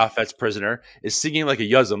Domo, now Fett's prisoner, is singing like a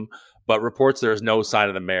Yuzum, but reports there is no sign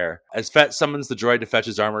of the mare. As Fett summons the droid to fetch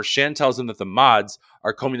his armor, Shan tells him that the mods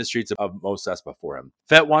are combing the streets of Mos Espa for him.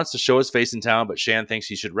 Fett wants to show his face in town, but Shan thinks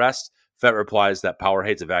he should rest. Fett replies that power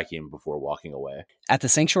hates a vacuum before walking away. At the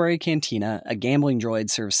Sanctuary Cantina, a gambling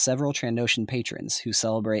droid serves several Trandoshan patrons who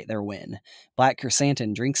celebrate their win. Black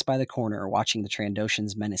Krrsantan drinks by the corner, watching the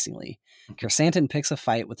Trandoshans menacingly. Krrsantan picks a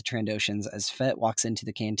fight with the Trandoshans as Fett walks into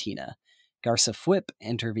the cantina. Garsa Fwip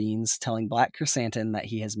intervenes, telling Black Krrsantan that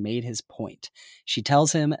he has made his point. She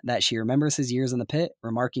tells him that she remembers his years in the pit,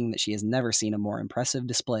 remarking that she has never seen a more impressive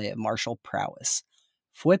display of martial prowess.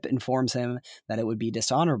 Fwip informs him that it would be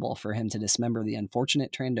dishonorable for him to dismember the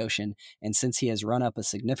unfortunate Trandoshan, and since he has run up a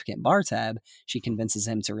significant bar tab, she convinces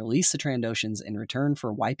him to release the Trandoshans in return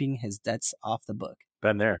for wiping his debts off the book.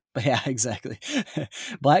 Been there. But yeah, exactly.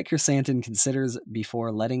 Black Krrsantan considers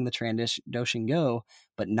before letting the Trandoshan go,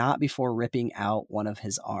 but not before ripping out one of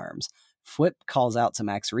his arms. Fwip calls out to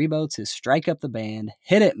Max Rebo to strike up the band.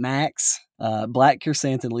 Hit it, Max! Black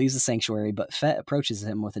Krrsantan leaves the sanctuary, but Fett approaches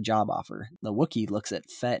him with a job offer. The Wookiee looks at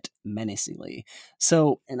Fett menacingly.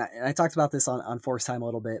 So, and I talked about this on Force Time a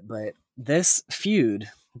little bit, but this feud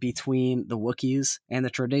between the Wookiees and the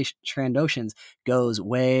Trandoshans goes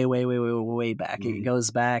way, way, way, way, way back. Mm-hmm. It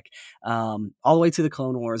goes back all the way to the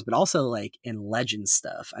Clone Wars, but also in Legend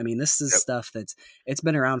stuff. I mean, this is stuff it's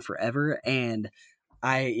been around forever, and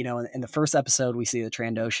in the first episode, we see the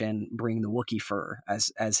Trandoshan bring the Wookiee fur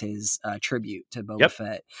as his tribute to Boba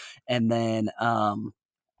Fett. And then,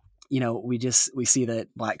 we see that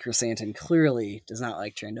Black Krrsantan clearly does not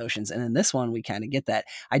like Trandoshans. And in this one, we kind of get that.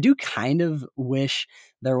 I do kind of wish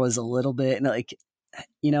there was a little bit,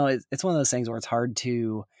 it's one of those things where it's hard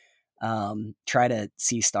to try to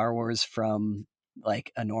see Star Wars from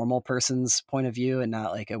a normal person's point of view and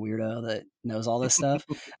not a weirdo that knows all this stuff.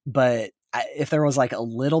 But if there was a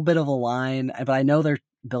little bit of a line, but I know they're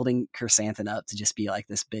building Krrsantan up to just be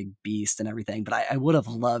this big beast and everything, but I would have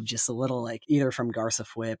loved just a little either from Garsa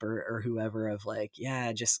Fwip or whoever of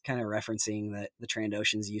just kind of referencing that the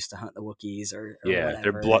Trandoshans used to hunt the Wookiees or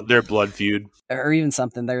whatever. Their blood feud. Or even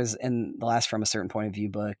something. There's in the last From a Certain Point of View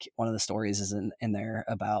book, one of the stories is in there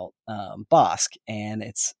about Bossk, and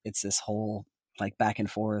it's this whole back and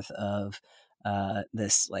forth of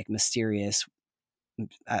this mysterious,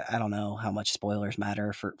 I don't know how much spoilers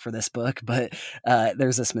matter for this book, but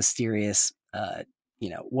there's this mysterious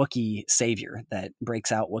Wookiee savior that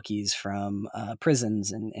breaks out Wookiees from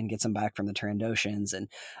prisons and gets them back from the Trandoshans. And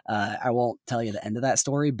I won't tell you the end of that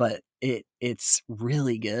story, but it's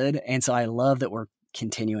really good. And so I love that we're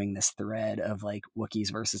continuing this thread of like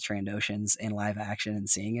Wookiees versus Trandoshans in live action and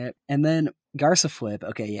seeing it. And then Garsa Fwip,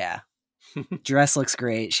 okay, yeah. Dress looks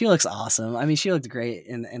great. She looks awesome. I mean, she looked great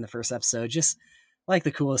in the first episode, just like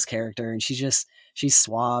the coolest character. And she's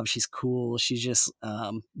suave, she's cool, she's just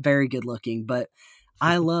very good looking. But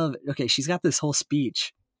I love, okay, she's got this whole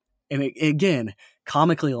speech. And again,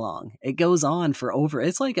 comically long. It goes on for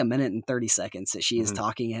it's like 1 minute and 30 seconds that she is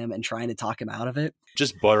talking to him and trying to talk him out of it.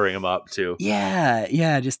 Just buttering him up too.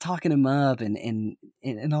 Yeah, just talking him up and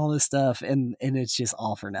all this stuff, and it's just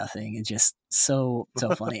all for nothing. It's just so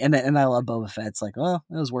funny. And I love Boba Fett. It's like, well,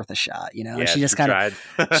 it was worth a shot, you know. Yeah, and she just kind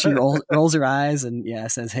of she rolls her eyes and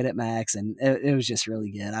says, "Hit it, Max," and it was just really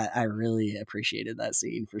good. I really appreciated that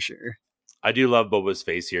scene for sure. I do love Boba's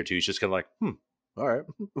face here too. He's just kind of like, all right.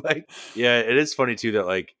 Like, yeah, it is funny too that,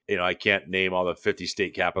 like, you know, I can't name all the 50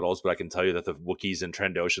 state capitals, but I can tell you that the Wookiees and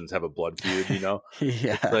Trandoshans have a blood feud, you know?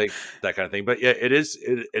 Yeah. It's like that kind of thing. But yeah, it is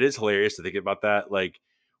hilarious to think about that. Like,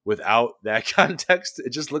 without that context,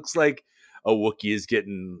 it just looks like a Wookiee is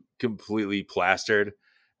getting completely plastered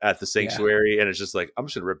at the sanctuary, and it's just like, I'm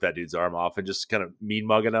just gonna rip that dude's arm off and just kind of mean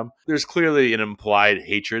mugging him. There's clearly an implied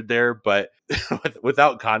hatred there, but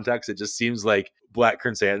without context, it just seems like Black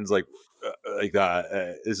Krrsantan's like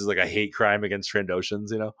this is like a hate crime against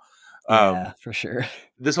Trandoshans, you know? Yeah, for sure.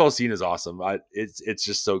 This whole scene is awesome. It's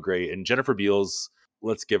just so great. And Jennifer Beals,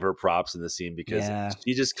 let's give her props in the scene because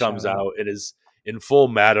she just comes out and is in full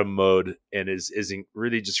madam mode and is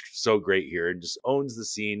really just so great here and just owns the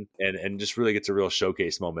scene and just really gets a real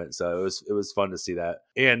showcase moment. So it was fun to see that.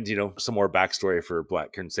 And, you know, some more backstory for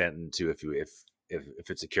Black Krrsantan too, if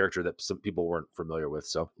it's a character that some people weren't familiar with.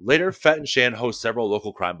 So later, Fett and Shan host several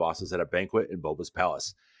local crime bosses at a banquet in Boba's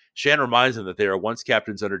palace. Shan reminds them that they are once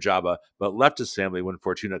captains under Jabba, but left his family when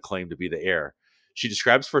Fortuna claimed to be the heir. She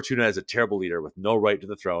describes Fortuna as a terrible leader with no right to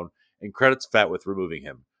the throne and credits Fett with removing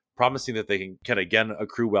him, promising that they can again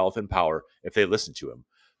accrue wealth and power if they listen to him.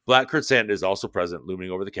 Black Krrsantan is also present,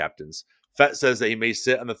 looming over the captains. Fett says that he may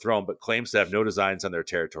sit on the throne, but claims to have no designs on their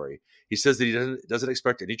territory. He says that he doesn't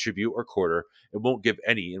expect any tribute or quarter and won't give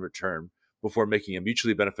any in return before making a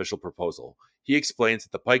mutually beneficial proposal. He explains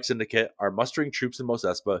that the Pike Syndicate are mustering troops in Mos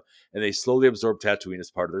Espa, and they slowly absorb Tatooine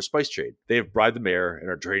as part of their spice trade. They have bribed the mayor and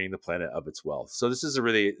are draining the planet of its wealth. So this is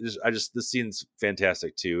this scene's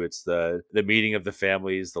fantastic too. It's the meeting of the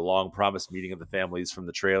families, the long promised meeting of the families from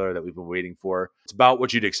the trailer that we've been waiting for. It's about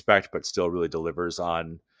what you'd expect, but still really delivers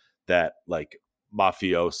on that, like,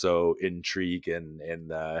 mafioso intrigue and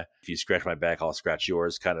if you scratch my back, I'll scratch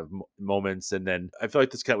yours kind of moments. And then I feel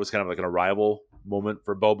like this was kind of like an arrival moment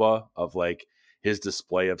for Boba, of like his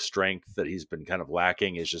display of strength that he's been kind of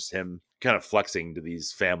lacking is just him kind of flexing to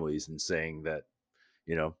these families and saying that,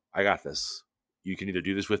 you know, I got this. You can either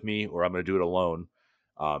do this with me or I'm going to do it alone.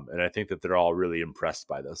 And I think that they're all really impressed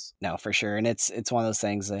by this. No, for sure. And it's one of those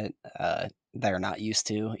things that they're not used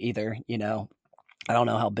to either, you know. I don't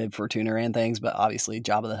know how Bib Fortuna ran things, but obviously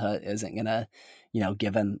Jabba the Hutt isn't gonna, you know,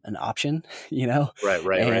 give him an option, you know. Right.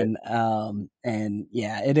 And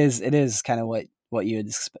yeah, it is kind of what you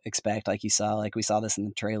would expect. Like we saw this in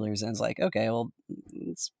the trailers, and it's like, okay, well,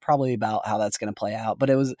 it's probably about how that's gonna play out.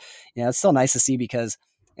 But it was, you know, it's still nice to see because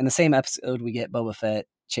in the same episode we get Boba Fett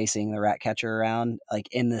chasing the rat catcher around, like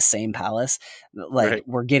in the same palace. Like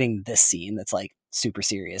we're getting this scene that's like super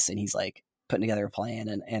serious, and he's like putting together a plan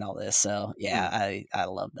and all this. So yeah, I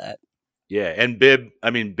love that. Yeah. And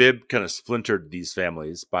Bib kind of splintered these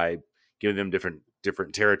families by giving them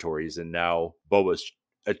different territories. And now Boba's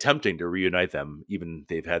attempting to reunite them. Even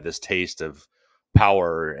they've had this taste of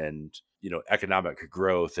power and, you know, economic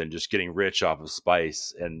growth and just getting rich off of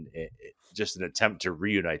spice, and just an attempt to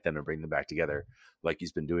reunite them and bring them back together, like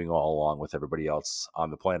he's been doing all along with everybody else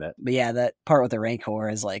on the planet. But yeah, that part with the Rancor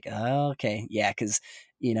is like, oh, okay. Yeah. Cause,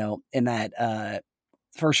 you know, in that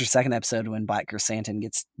first or second episode when Black Krrsantan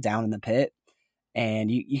gets down in the pit,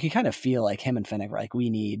 and you can kind of feel like him and Fennec were like,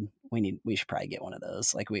 we should probably get one of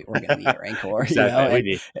those. Like we're going to need a Rancor, exactly.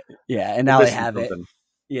 You know? Yeah. And now they have it.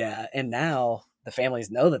 Yeah. And now the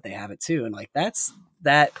families know that they have it too. And like,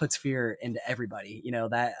 that puts fear into everybody, you know,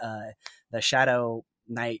 that the Shadow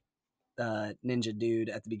Knight ninja dude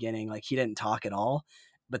at the beginning, like he didn't talk at all,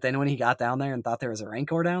 but then when he got down there and thought there was a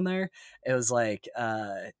Rancor down there, it was like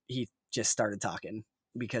he just started talking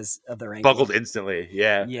because of the Rancor. Buckled instantly.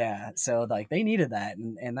 Yeah So like they needed that,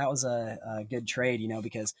 and that was a good trade, you know,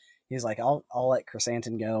 because he was like, I'll let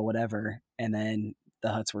Krrsantan go, whatever, and then the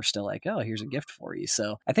Hutts were still like, oh, here's a gift for you.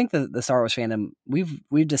 So I think the Star Wars fandom,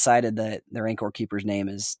 we've decided that the Rancor Keeper's name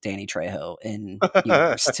is Danny Trejo in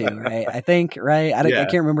universe too, right? I think, right? I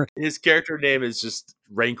can't remember. His character name is just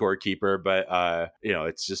Rancor Keeper, but you know,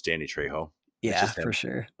 it's just Danny Trejo. It's Yeah, just him. for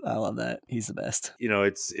sure. I love that. He's the best. You know,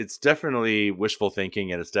 it's definitely wishful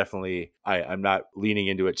thinking, and it's definitely I'm not leaning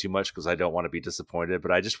into it too much because I don't want to be disappointed,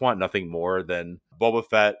 but I just want nothing more than Boba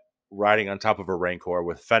Fett riding on top of a Rancor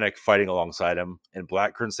with Fennec fighting alongside him, and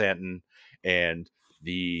Black Krrsantan and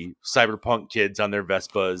the cyberpunk kids on their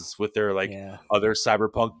Vespas with their like Yeah. other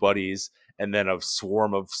cyberpunk buddies, and then a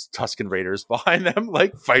swarm of Tusken Raiders behind them,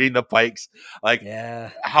 like fighting the Pikes. Like, Yeah.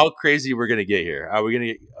 how crazy we're gonna get here? Are we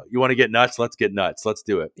gonna? You want to get nuts? Let's get nuts. Let's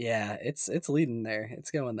do it. Yeah. It's leading there. It's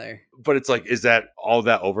going there. But it's like, is that all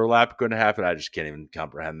that overlap going to happen? I just can't even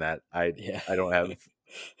comprehend that. I don't have.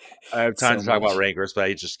 I have time So to talk much. about Rancors, but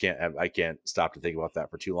I just can't. I can't stop to think about that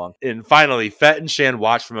for too long. And finally, Fett and Shan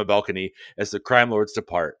watch from a balcony as the crime lords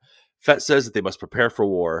depart. Fett says that they must prepare for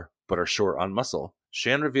war, but are short on muscle.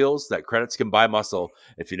 Shan reveals that credits can buy muscle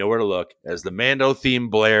if you know where to look. As the Mando theme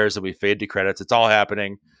blares and we fade to credits, it's all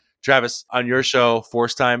happening. Travis, on your show,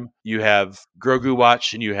 Force Time, you have Grogu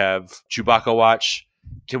watch and you have Chewbacca watch.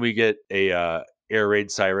 Can we get a air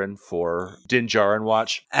raid siren for Din Djarin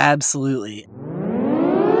watch? Absolutely.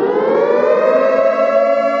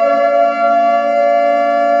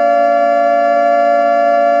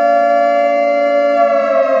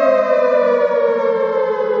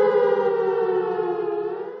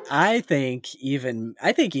 I think even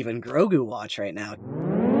Grogu watch right now.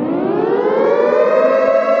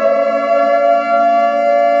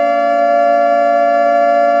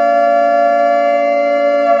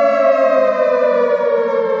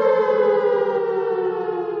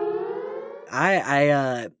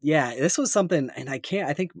 Yeah, this was something, and I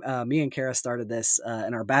think me and Kara started this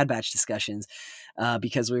in our Bad Batch discussions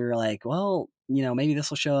because we were like, well, you know, maybe this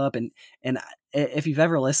will show up, and if you've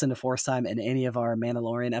ever listened to Force Time in any of our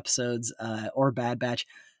Mandalorian episodes or Bad Batch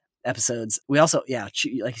episodes, we also, like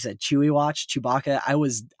you said, Chewie watch Chewbacca. I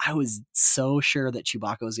was so sure that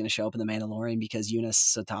Chewbacca was going to show up in the Mandalorian because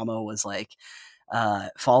Eunice Sotamo was like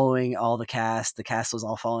following all the cast. The cast was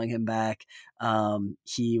all following him back.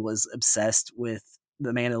 He was obsessed with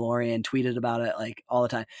the Mandalorian, tweeted about it like all the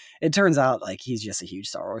time. It turns out like he's just a huge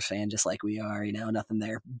Star Wars fan, just like we are, you know, nothing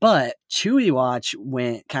there. But Chewie watch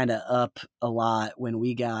went kind of up a lot when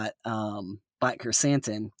we got Black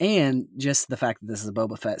Krrsantan, and just the fact that this is a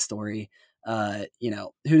Boba Fett story. You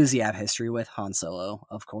know, who does he have history with? Han Solo,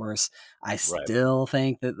 of course. I still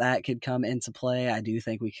think that could come into play. I do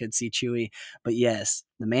think we could see Chewie, but yes,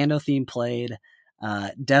 the Mando theme played.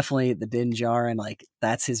 Definitely the Din Djarin, like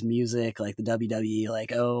that's his music, like the WWE,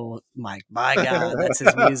 like, oh my God, that's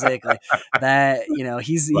his music, like that, you know,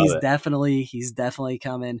 he's definitely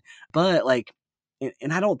coming. But like,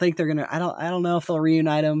 and I don't think they're gonna, I don't know if they'll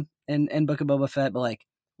reunite him in Book of Boba Fett, but like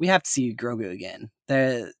we have to see Grogu again.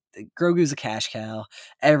 Grogu's a cash cow.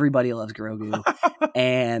 Everybody loves Grogu.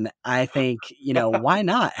 And I think, you know, why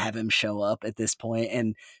not have him show up at this point?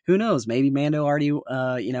 And who knows, maybe Mando already,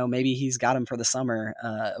 you know, maybe he's got him for the summer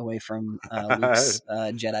away from Luke's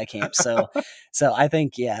Jedi camp. So I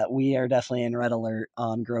think, yeah, we are definitely in red alert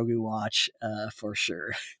on Grogu watch for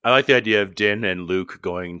sure. I like the idea of Din and Luke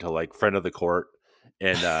going to like friend of the court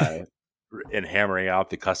and and hammering out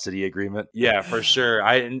the custody agreement. Yeah, for sure.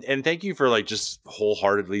 And thank you for like just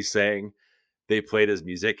wholeheartedly saying they played his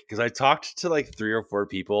music, because I talked to like 3 or 4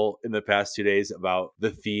 people in the past 2 days about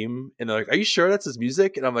the theme, and they're like, "Are you sure that's his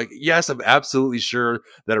music?" And I'm like, "Yes, I'm absolutely sure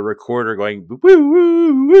that a recorder going woo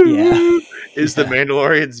woo woo is the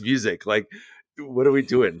Mandalorian's music." Like, what are we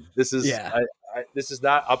doing? This is this is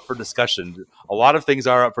not up for discussion. A lot of things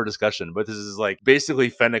are up for discussion, but this is like basically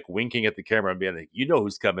Fennec winking at the camera and being like, "You know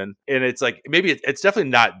who's coming." And it's like, maybe it's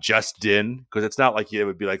definitely not just Din, because it's not like it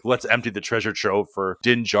would be like, let's empty the treasure trove for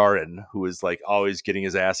Din Djarin, who is like always getting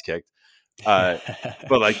his ass kicked. But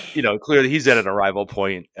like, you know, clearly he's at an arrival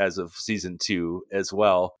point as of season 2 as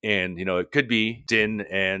well. And, you know, it could be Din,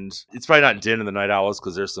 and it's probably not Din and the Night Owls,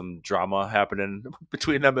 because there's some drama happening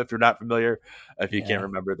between them. If you're not familiar, if you can't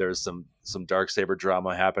remember, there's some Darksaber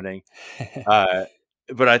drama happening.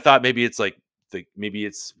 But I thought maybe it's like maybe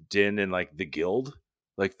it's Din and like the guild,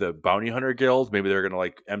 like the bounty hunter guild. Maybe they're gonna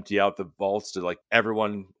like empty out the vaults to like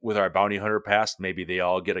everyone with our bounty hunter past. Maybe they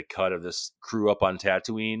all get a cut of this crew up on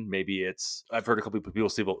Tatooine. Maybe it's, I've heard a couple people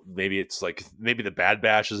say, well, maybe it's like, maybe the Bad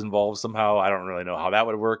Batch is involved somehow. I don't really know how that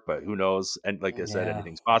would work, but who knows? And like I said,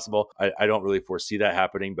 anything's possible. I don't really foresee that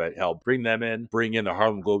happening, but hell, bring them in, bring in the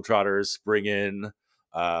Harlem Globetrotters, bring in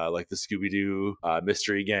like the Scooby-Doo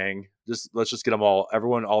mystery gang. Let's just get them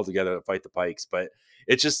everyone all together to fight the Pikes. But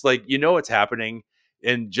it's just like, you know, it's happening.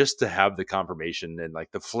 And just to have the confirmation, and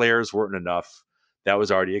like the flares weren't enough, that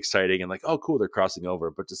was already exciting. And like, oh, cool, they're crossing over.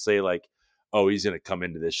 But to say like, oh, he's going to come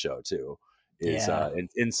into this show too, is Yeah.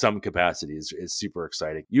 in some capacity is super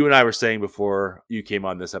exciting. You and I were saying before you came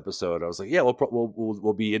on this episode, I was like, yeah,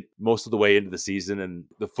 we'll be in most of the way into the season, and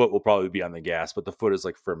the foot will probably be on the gas, but the foot is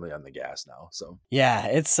like firmly on the gas now. So Yeah,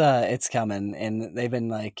 it's coming, and they've been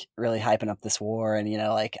like really hyping up this war, and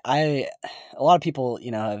like a lot of people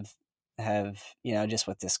have just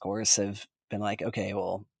with discourse have been like, okay,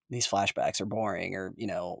 well, these flashbacks are boring, or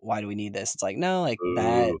why do we need this? It's like, no, like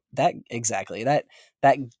Ooh. that exactly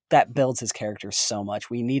that builds his character so much.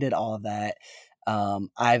 We needed all of that.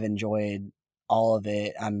 I've enjoyed all of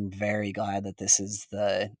it. I'm very glad that this is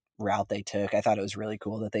the route they took. I thought it was really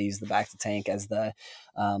cool that they used the back to tank as the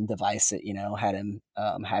device that had him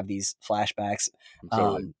have these flashbacks.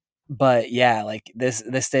 Totally. But yeah, like this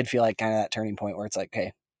did feel like kind of that turning point where it's like,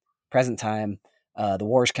 okay, present time, the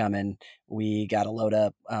war's coming, we got to load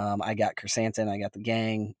up. I got Chrysanthemum, I got the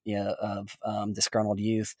gang of disgruntled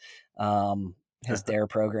youth, his DARE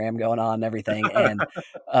program going on and everything, and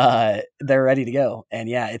they're ready to go. And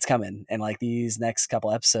yeah, it's coming. And like these next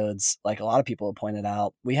couple episodes, like a lot of people have pointed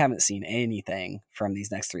out, we haven't seen anything from these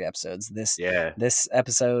next 3 episodes. This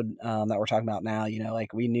episode that we're talking about now,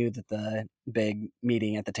 like we knew that the big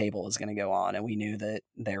meeting at the table was going to go on, and we knew that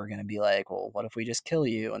they were going to be like, well, what if we just kill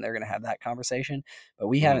you? And they're going to have that conversation. But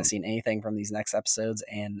we haven't seen anything from these next episodes.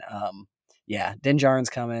 And yeah, Din Djarin's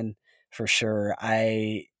coming for sure.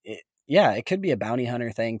 It could be a bounty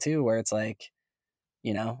hunter thing too, where it's like,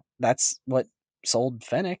 that's what sold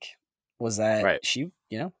Fennec, was that Right. she,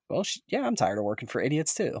 I'm tired of working for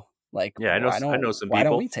idiots too. Like, Yeah, I know some why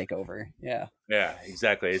people. don't we take over? Yeah. Yeah,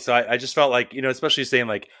 exactly. So I just felt like, especially saying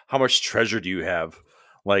like, how much treasure do you have?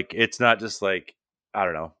 Like, it's not just like, I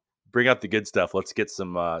don't know, bring out the good stuff. Let's get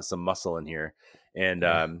some muscle in here. And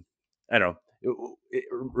Yeah. I don't know. It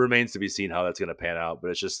remains to be seen how that's going to pan out,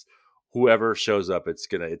 but it's just whoever shows up, it's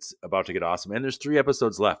about to get awesome. And there's 3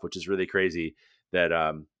 episodes left, which is really crazy that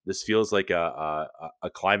this feels like a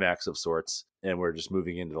climax of sorts, and we're just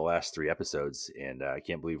moving into the last 3 episodes, and I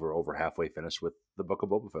can't believe we're over halfway finished with the Book of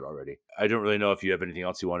Boba Fett already. I don't really know if you have anything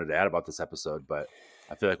else you wanted to add about this episode, but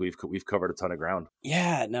I feel like we've covered a ton of ground.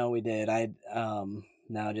 Yeah, no, we did.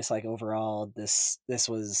 No, just like overall, this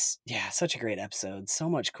was such a great episode. So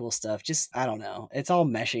much cool stuff. Just I don't know, it's all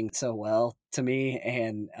meshing so well to me,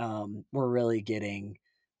 and we're really getting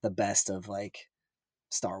the best of like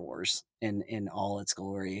Star Wars in all its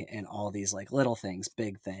glory, and all these like little things,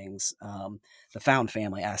 big things. The found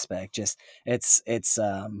family aspect, just it's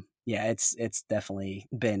definitely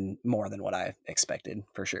been more than what I expected,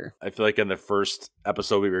 for sure. I feel like in the first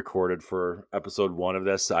episode we recorded for episode 1 of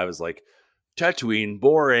this, I was like, Tatooine,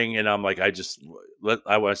 boring, and I'm like, I just want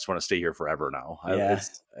to stay here forever now. Yeah.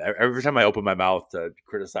 Every time I open my mouth to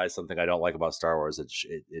criticize something I don't like about Star Wars, it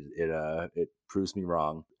proves me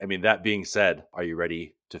wrong. I mean, that being said, are you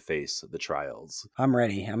ready to face the trials? I'm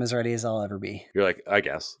ready. I'm as ready as I'll ever be. You're like, I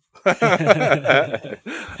guess.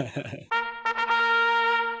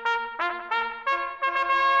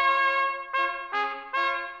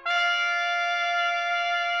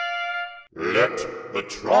 Let the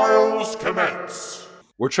trials commence.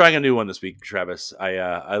 We're trying a new one this week, Travis.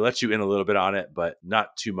 I let you in a little bit on it, but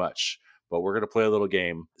not too much. But we're going to play a little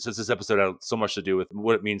game. Since this episode had so much to do with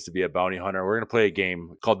what it means to be a bounty hunter, we're going to play a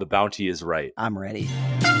game called The Bounty is Right. I'm ready.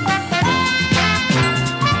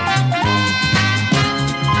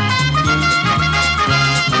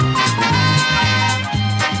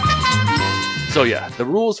 So yeah, the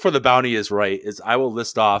rules for The Bounty is Right is I will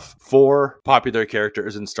list off 4 popular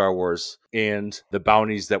characters in Star Wars and the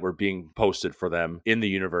bounties that were being posted for them in the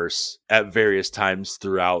universe at various times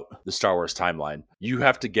throughout the Star Wars timeline. You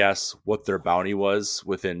have to guess what their bounty was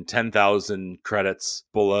within 10,000 credits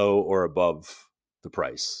below or above the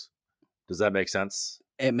price. Does that make sense?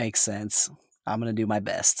 It makes sense. I'm going to do my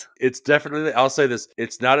best. It's definitely, I'll say this,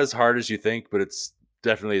 it's not as hard as you think, but it's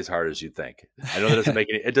definitely as hard as you think. I know that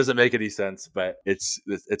it doesn't make any sense, but it's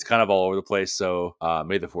kind of all over the place. So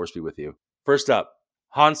may the Force be with you. First up,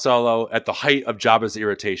 Han Solo at the height of Jabba's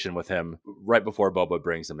irritation with him right before Boba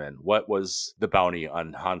brings him in. What was the bounty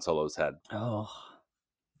on Han Solo's head? Oh,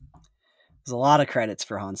 there's a lot of credits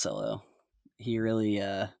for Han Solo. He really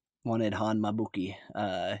wanted Han Mabuki.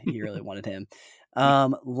 He really wanted him.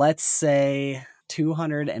 Let's say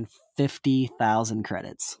 250,000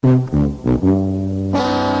 credits.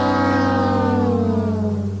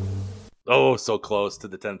 Oh, so close to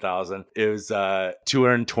the 10,000. It was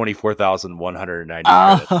 224,190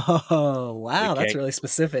 credits. Oh, wow. That's really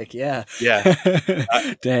specific. Yeah. Yeah.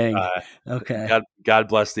 Dang. Okay. God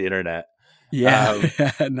bless the internet. Yeah.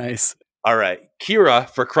 Nice. All right. Kira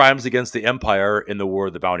for crimes against the Empire in the War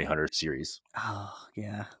of the Bounty Hunter series. Oh,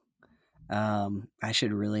 yeah. I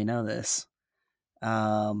should really know this.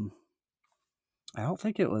 I don't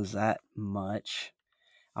think it was that much.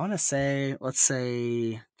 I want to say, let's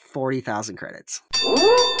say 40,000 credits.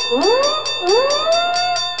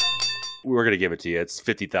 We're gonna give it to you. It's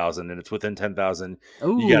 50,000, and it's within 10,000.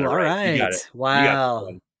 Oh, You got it all right. You got right. it. Wow.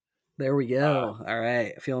 You got There we go. All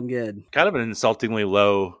right. Feeling good. kind of an insultingly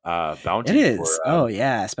low bounty. It is. For,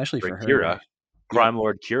 yeah. Especially for her. Kira, Crime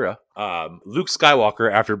Lord Kira. Luke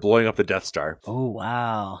Skywalker after blowing up the Death Star. Oh,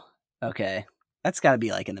 wow. Okay. That's got to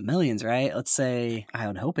be like in the millions, right? Let's say, I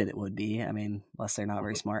would hope it would be. I mean, unless they're not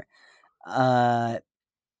very smart.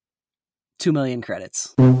 2 million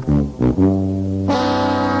credits.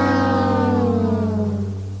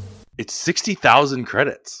 It's 60,000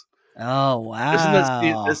 credits. Oh,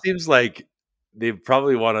 wow. That seems like they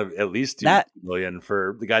probably want to at least do That- 2 million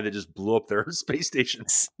for the guy that just blew up their space station.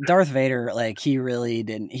 Darth Vader, like, he really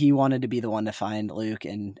didn't. He wanted to be the one to find Luke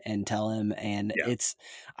and tell him. And Yeah.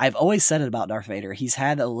 I've always said it about Darth Vader. He's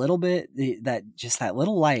had a little bit that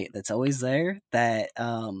little light that's always there that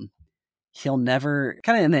he'll never,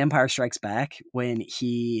 kind of in The Empire Strikes Back, when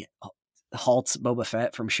he halts Boba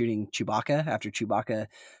Fett from shooting Chewbacca after Chewbacca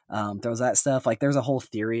throws that stuff. Like, there's a whole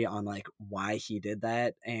theory on like why he did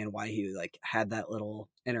that and why he like had that little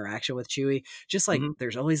interaction with Chewie. Just like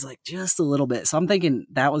there's always like just a little bit. So I'm thinking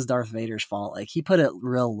that was Darth Vader's fault. Like, he put it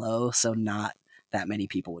real low so not that many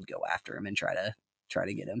people would go after him and try to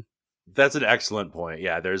get him. That's an excellent point.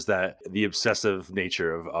 Yeah, there's the obsessive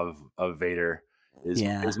nature of Vader is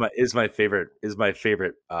my favorite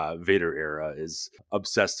Vader era, is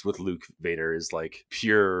obsessed with Luke. Vader is like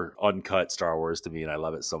pure uncut Star Wars to me, and I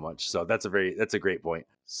love it so much. So that's a great point.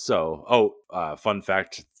 So fun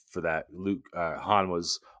fact for that, Luke Han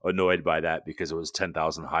was annoyed by that because it was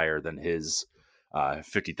 10,000 higher than his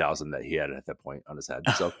 50,000 that he had at that point on his head.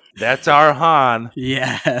 So that's our Han.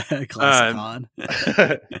 Yeah, classic Han.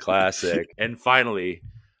 Classic. And finally,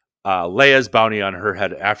 Leia's bounty on her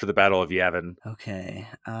head after the Battle of Yavin. Okay.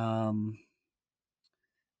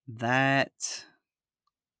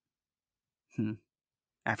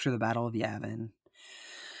 After the Battle of Yavin,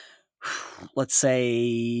 let's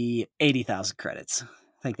say 80,000 credits.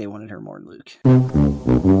 I think they wanted her more than Luke.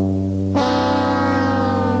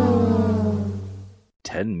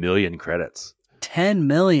 10 million credits. 10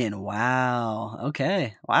 million. Wow.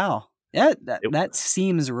 Okay. Wow. Yeah, that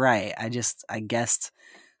seems right. I guessed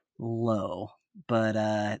low, but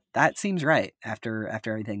that seems right after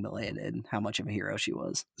everything that Leia did, how much of a hero she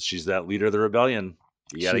was. She's that leader of the rebellion.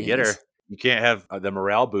 You got to get her. is. You can't have the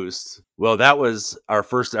morale boost. Well, that was our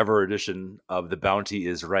first ever edition of The Bounty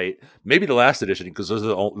is Right. Maybe the last edition, because those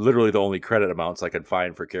are literally the only credit amounts I could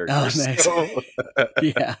find for characters. Oh, nice. So-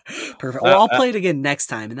 Yeah, perfect. Well, I'll play it again next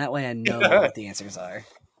time, and that way I know what the answers are.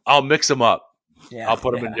 I'll mix them up. Yeah, I'll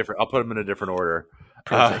put them in different. I'll put them in a different order.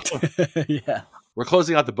 Perfect. Yeah. We're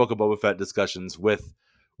closing out the Book of Boba Fett discussions with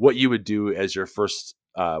what you would do as your first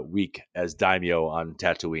week as daimyo on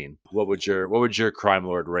Tatooine. What would your crime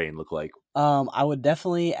lord reign look like? I would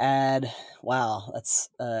definitely add. Wow, that's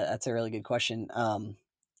a really good question.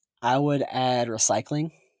 I would add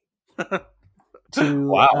recycling to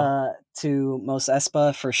Wow. To Mos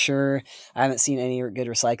Espa for sure. I haven't seen any good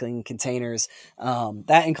recycling containers.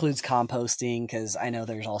 That includes composting, because I know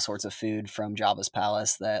there's all sorts of food from Jabba's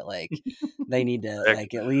palace that like they need to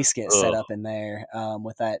like at least get set up in there.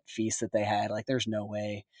 With that feast that they had, like there's no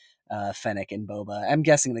way Fennec and Boba. I'm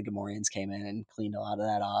guessing the Gamorreans came in and cleaned a lot of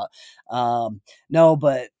that out. No,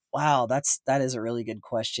 but wow, that is a really good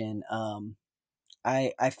question.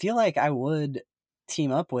 I feel like I would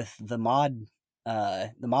team up with the mod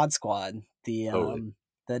squad, the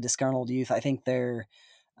disgruntled youth. I think they're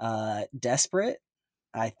desperate.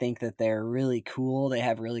 I think that they're really cool. They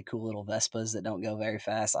have really cool little Vespas that don't go very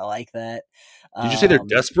fast. I like that. Did you say they're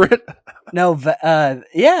desperate? No,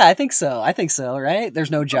 yeah, I think so. Right?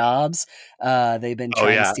 There's no jobs. They've been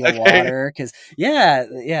trying to steal water because,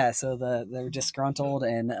 yeah. So they're disgruntled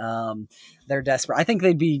and they're desperate. I think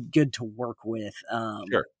they'd be good to work with,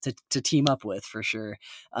 Sure. to team up with for sure.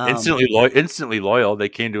 Instantly loyal. They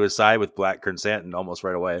came to his side with Black Krrsantan almost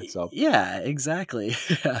right away. So yeah, exactly.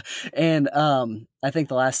 And I think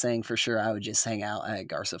the last thing for sure, I would just hang out at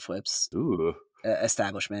Garsa Fwip's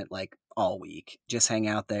establishment like all week. Just hang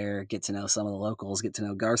out there, get to know some of the locals, get to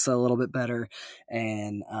know Garsa a little bit better,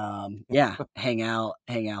 and hang out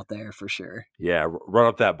there for sure. Yeah, run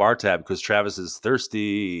up that bar tab because Travis is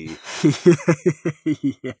thirsty.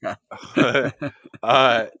 Yeah.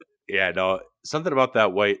 Yeah, no, something about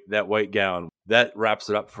that white gown that wraps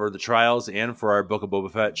it up for the trials and for our Book of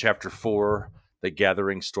Boba Fett Chapter 4, the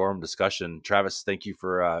Gathering Storm discussion. Travis, thank you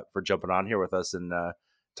for jumping on here with us and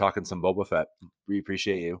talking some Boba Fett. We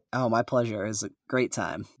appreciate you. Oh, my pleasure. It was a great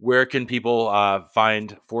time. Where can people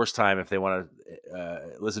find Force Time if they want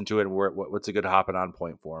to listen to it? And what's a good hopping on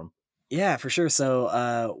point for them? Yeah, for sure.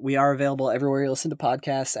 So we are available everywhere you listen to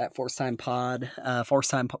podcasts at Force Time Pod, Force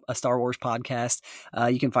Time, a Star Wars podcast.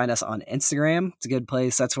 You can find us on Instagram. It's a good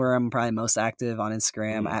place. That's where I'm probably most active, on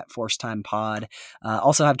Instagram at Force Time Pod.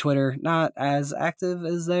 Also have Twitter, not as active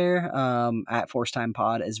as there, at Force Time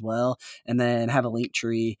Pod as well. And then have a link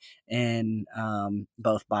tree in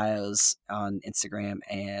both bios on Instagram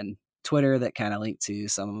and Twitter that kind of link to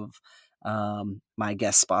some of my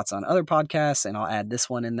guest spots on other podcasts, and I'll add this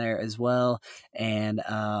one in there as well. And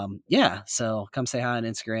so come say hi on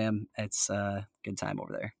Instagram. It's a good time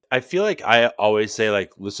over there. I feel like I always say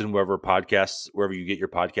like listen wherever you get your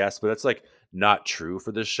podcasts, but that's like not true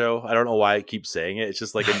for this show. I don't know why I keep saying it. It's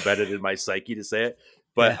just like embedded in my psyche to say it.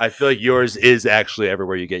 But I feel like yours is actually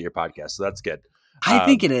everywhere you get your podcast, so that's good. I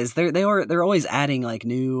think it is. They're always adding like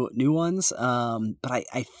new ones. But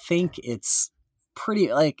I think it's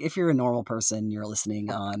pretty, like, if you're a normal person, you're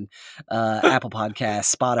listening on Apple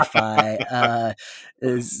Podcasts, Spotify.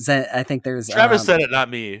 I think there's Travis said it, not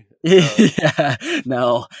me. Yeah,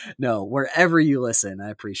 no, wherever you listen, I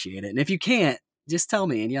appreciate it. And if you can't, just tell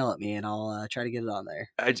me and yell at me, and I'll try to get it on there.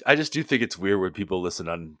 I just do think it's weird when people listen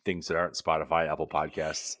on things that aren't Spotify, Apple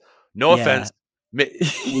Podcasts. No offense.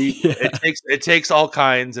 It takes all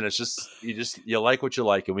kinds, and it's just you like what you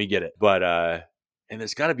like, and we get it. But and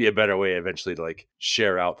there's got to be a better way eventually to like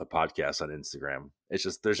share out the podcast on Instagram. There's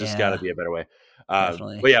just got to be a better way.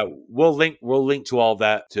 Definitely. But yeah, we'll link to all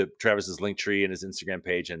that, to Travis's link tree and his Instagram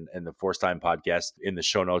page and the Force Time podcast in the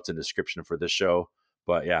show notes and description for this show.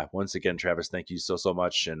 But yeah, once again, Travis, thank you so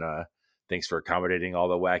much, and thanks for accommodating all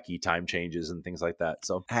the wacky time changes and things like that.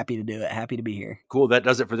 So happy to do it. Happy to be here. Cool. That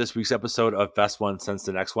does it for this week's episode of Best One Since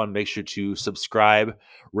the Next One. Make sure to subscribe,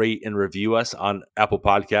 rate, and review us on Apple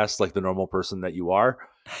Podcasts like the normal person that you are.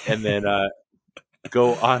 And then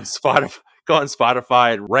go on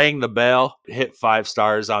Spotify and ring the bell, hit 5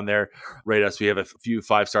 stars on there, rate us. We have a few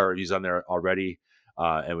 5-star reviews on there already.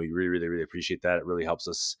 And we really appreciate that. It really helps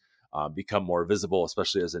us become more visible,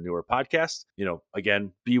 especially as a newer podcast.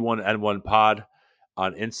 Again, B1N1 Pod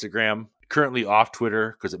on Instagram, currently off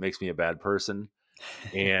Twitter because it makes me a bad person.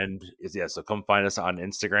 And so come find us on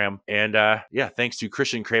Instagram. And thanks to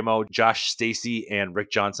Christian Cremo, Josh Stacy, and Rick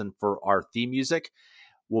Johnson for our theme music.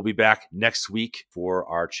 We'll be back next week for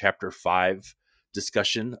our Chapter 5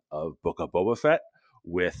 discussion of Book of Boba Fett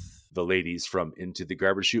with the ladies from Into the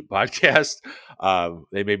Garbage Chute podcast.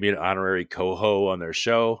 They made me an honorary coho on their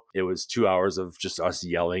show. It was 2 hours of just us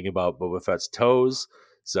yelling about Boba Fett's toes.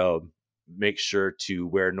 So make sure to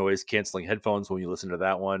wear noise canceling headphones when you listen to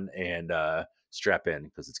that one, and strap in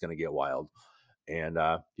because it's going to get wild. And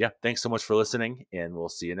thanks so much for listening, and we'll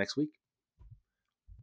see you next week.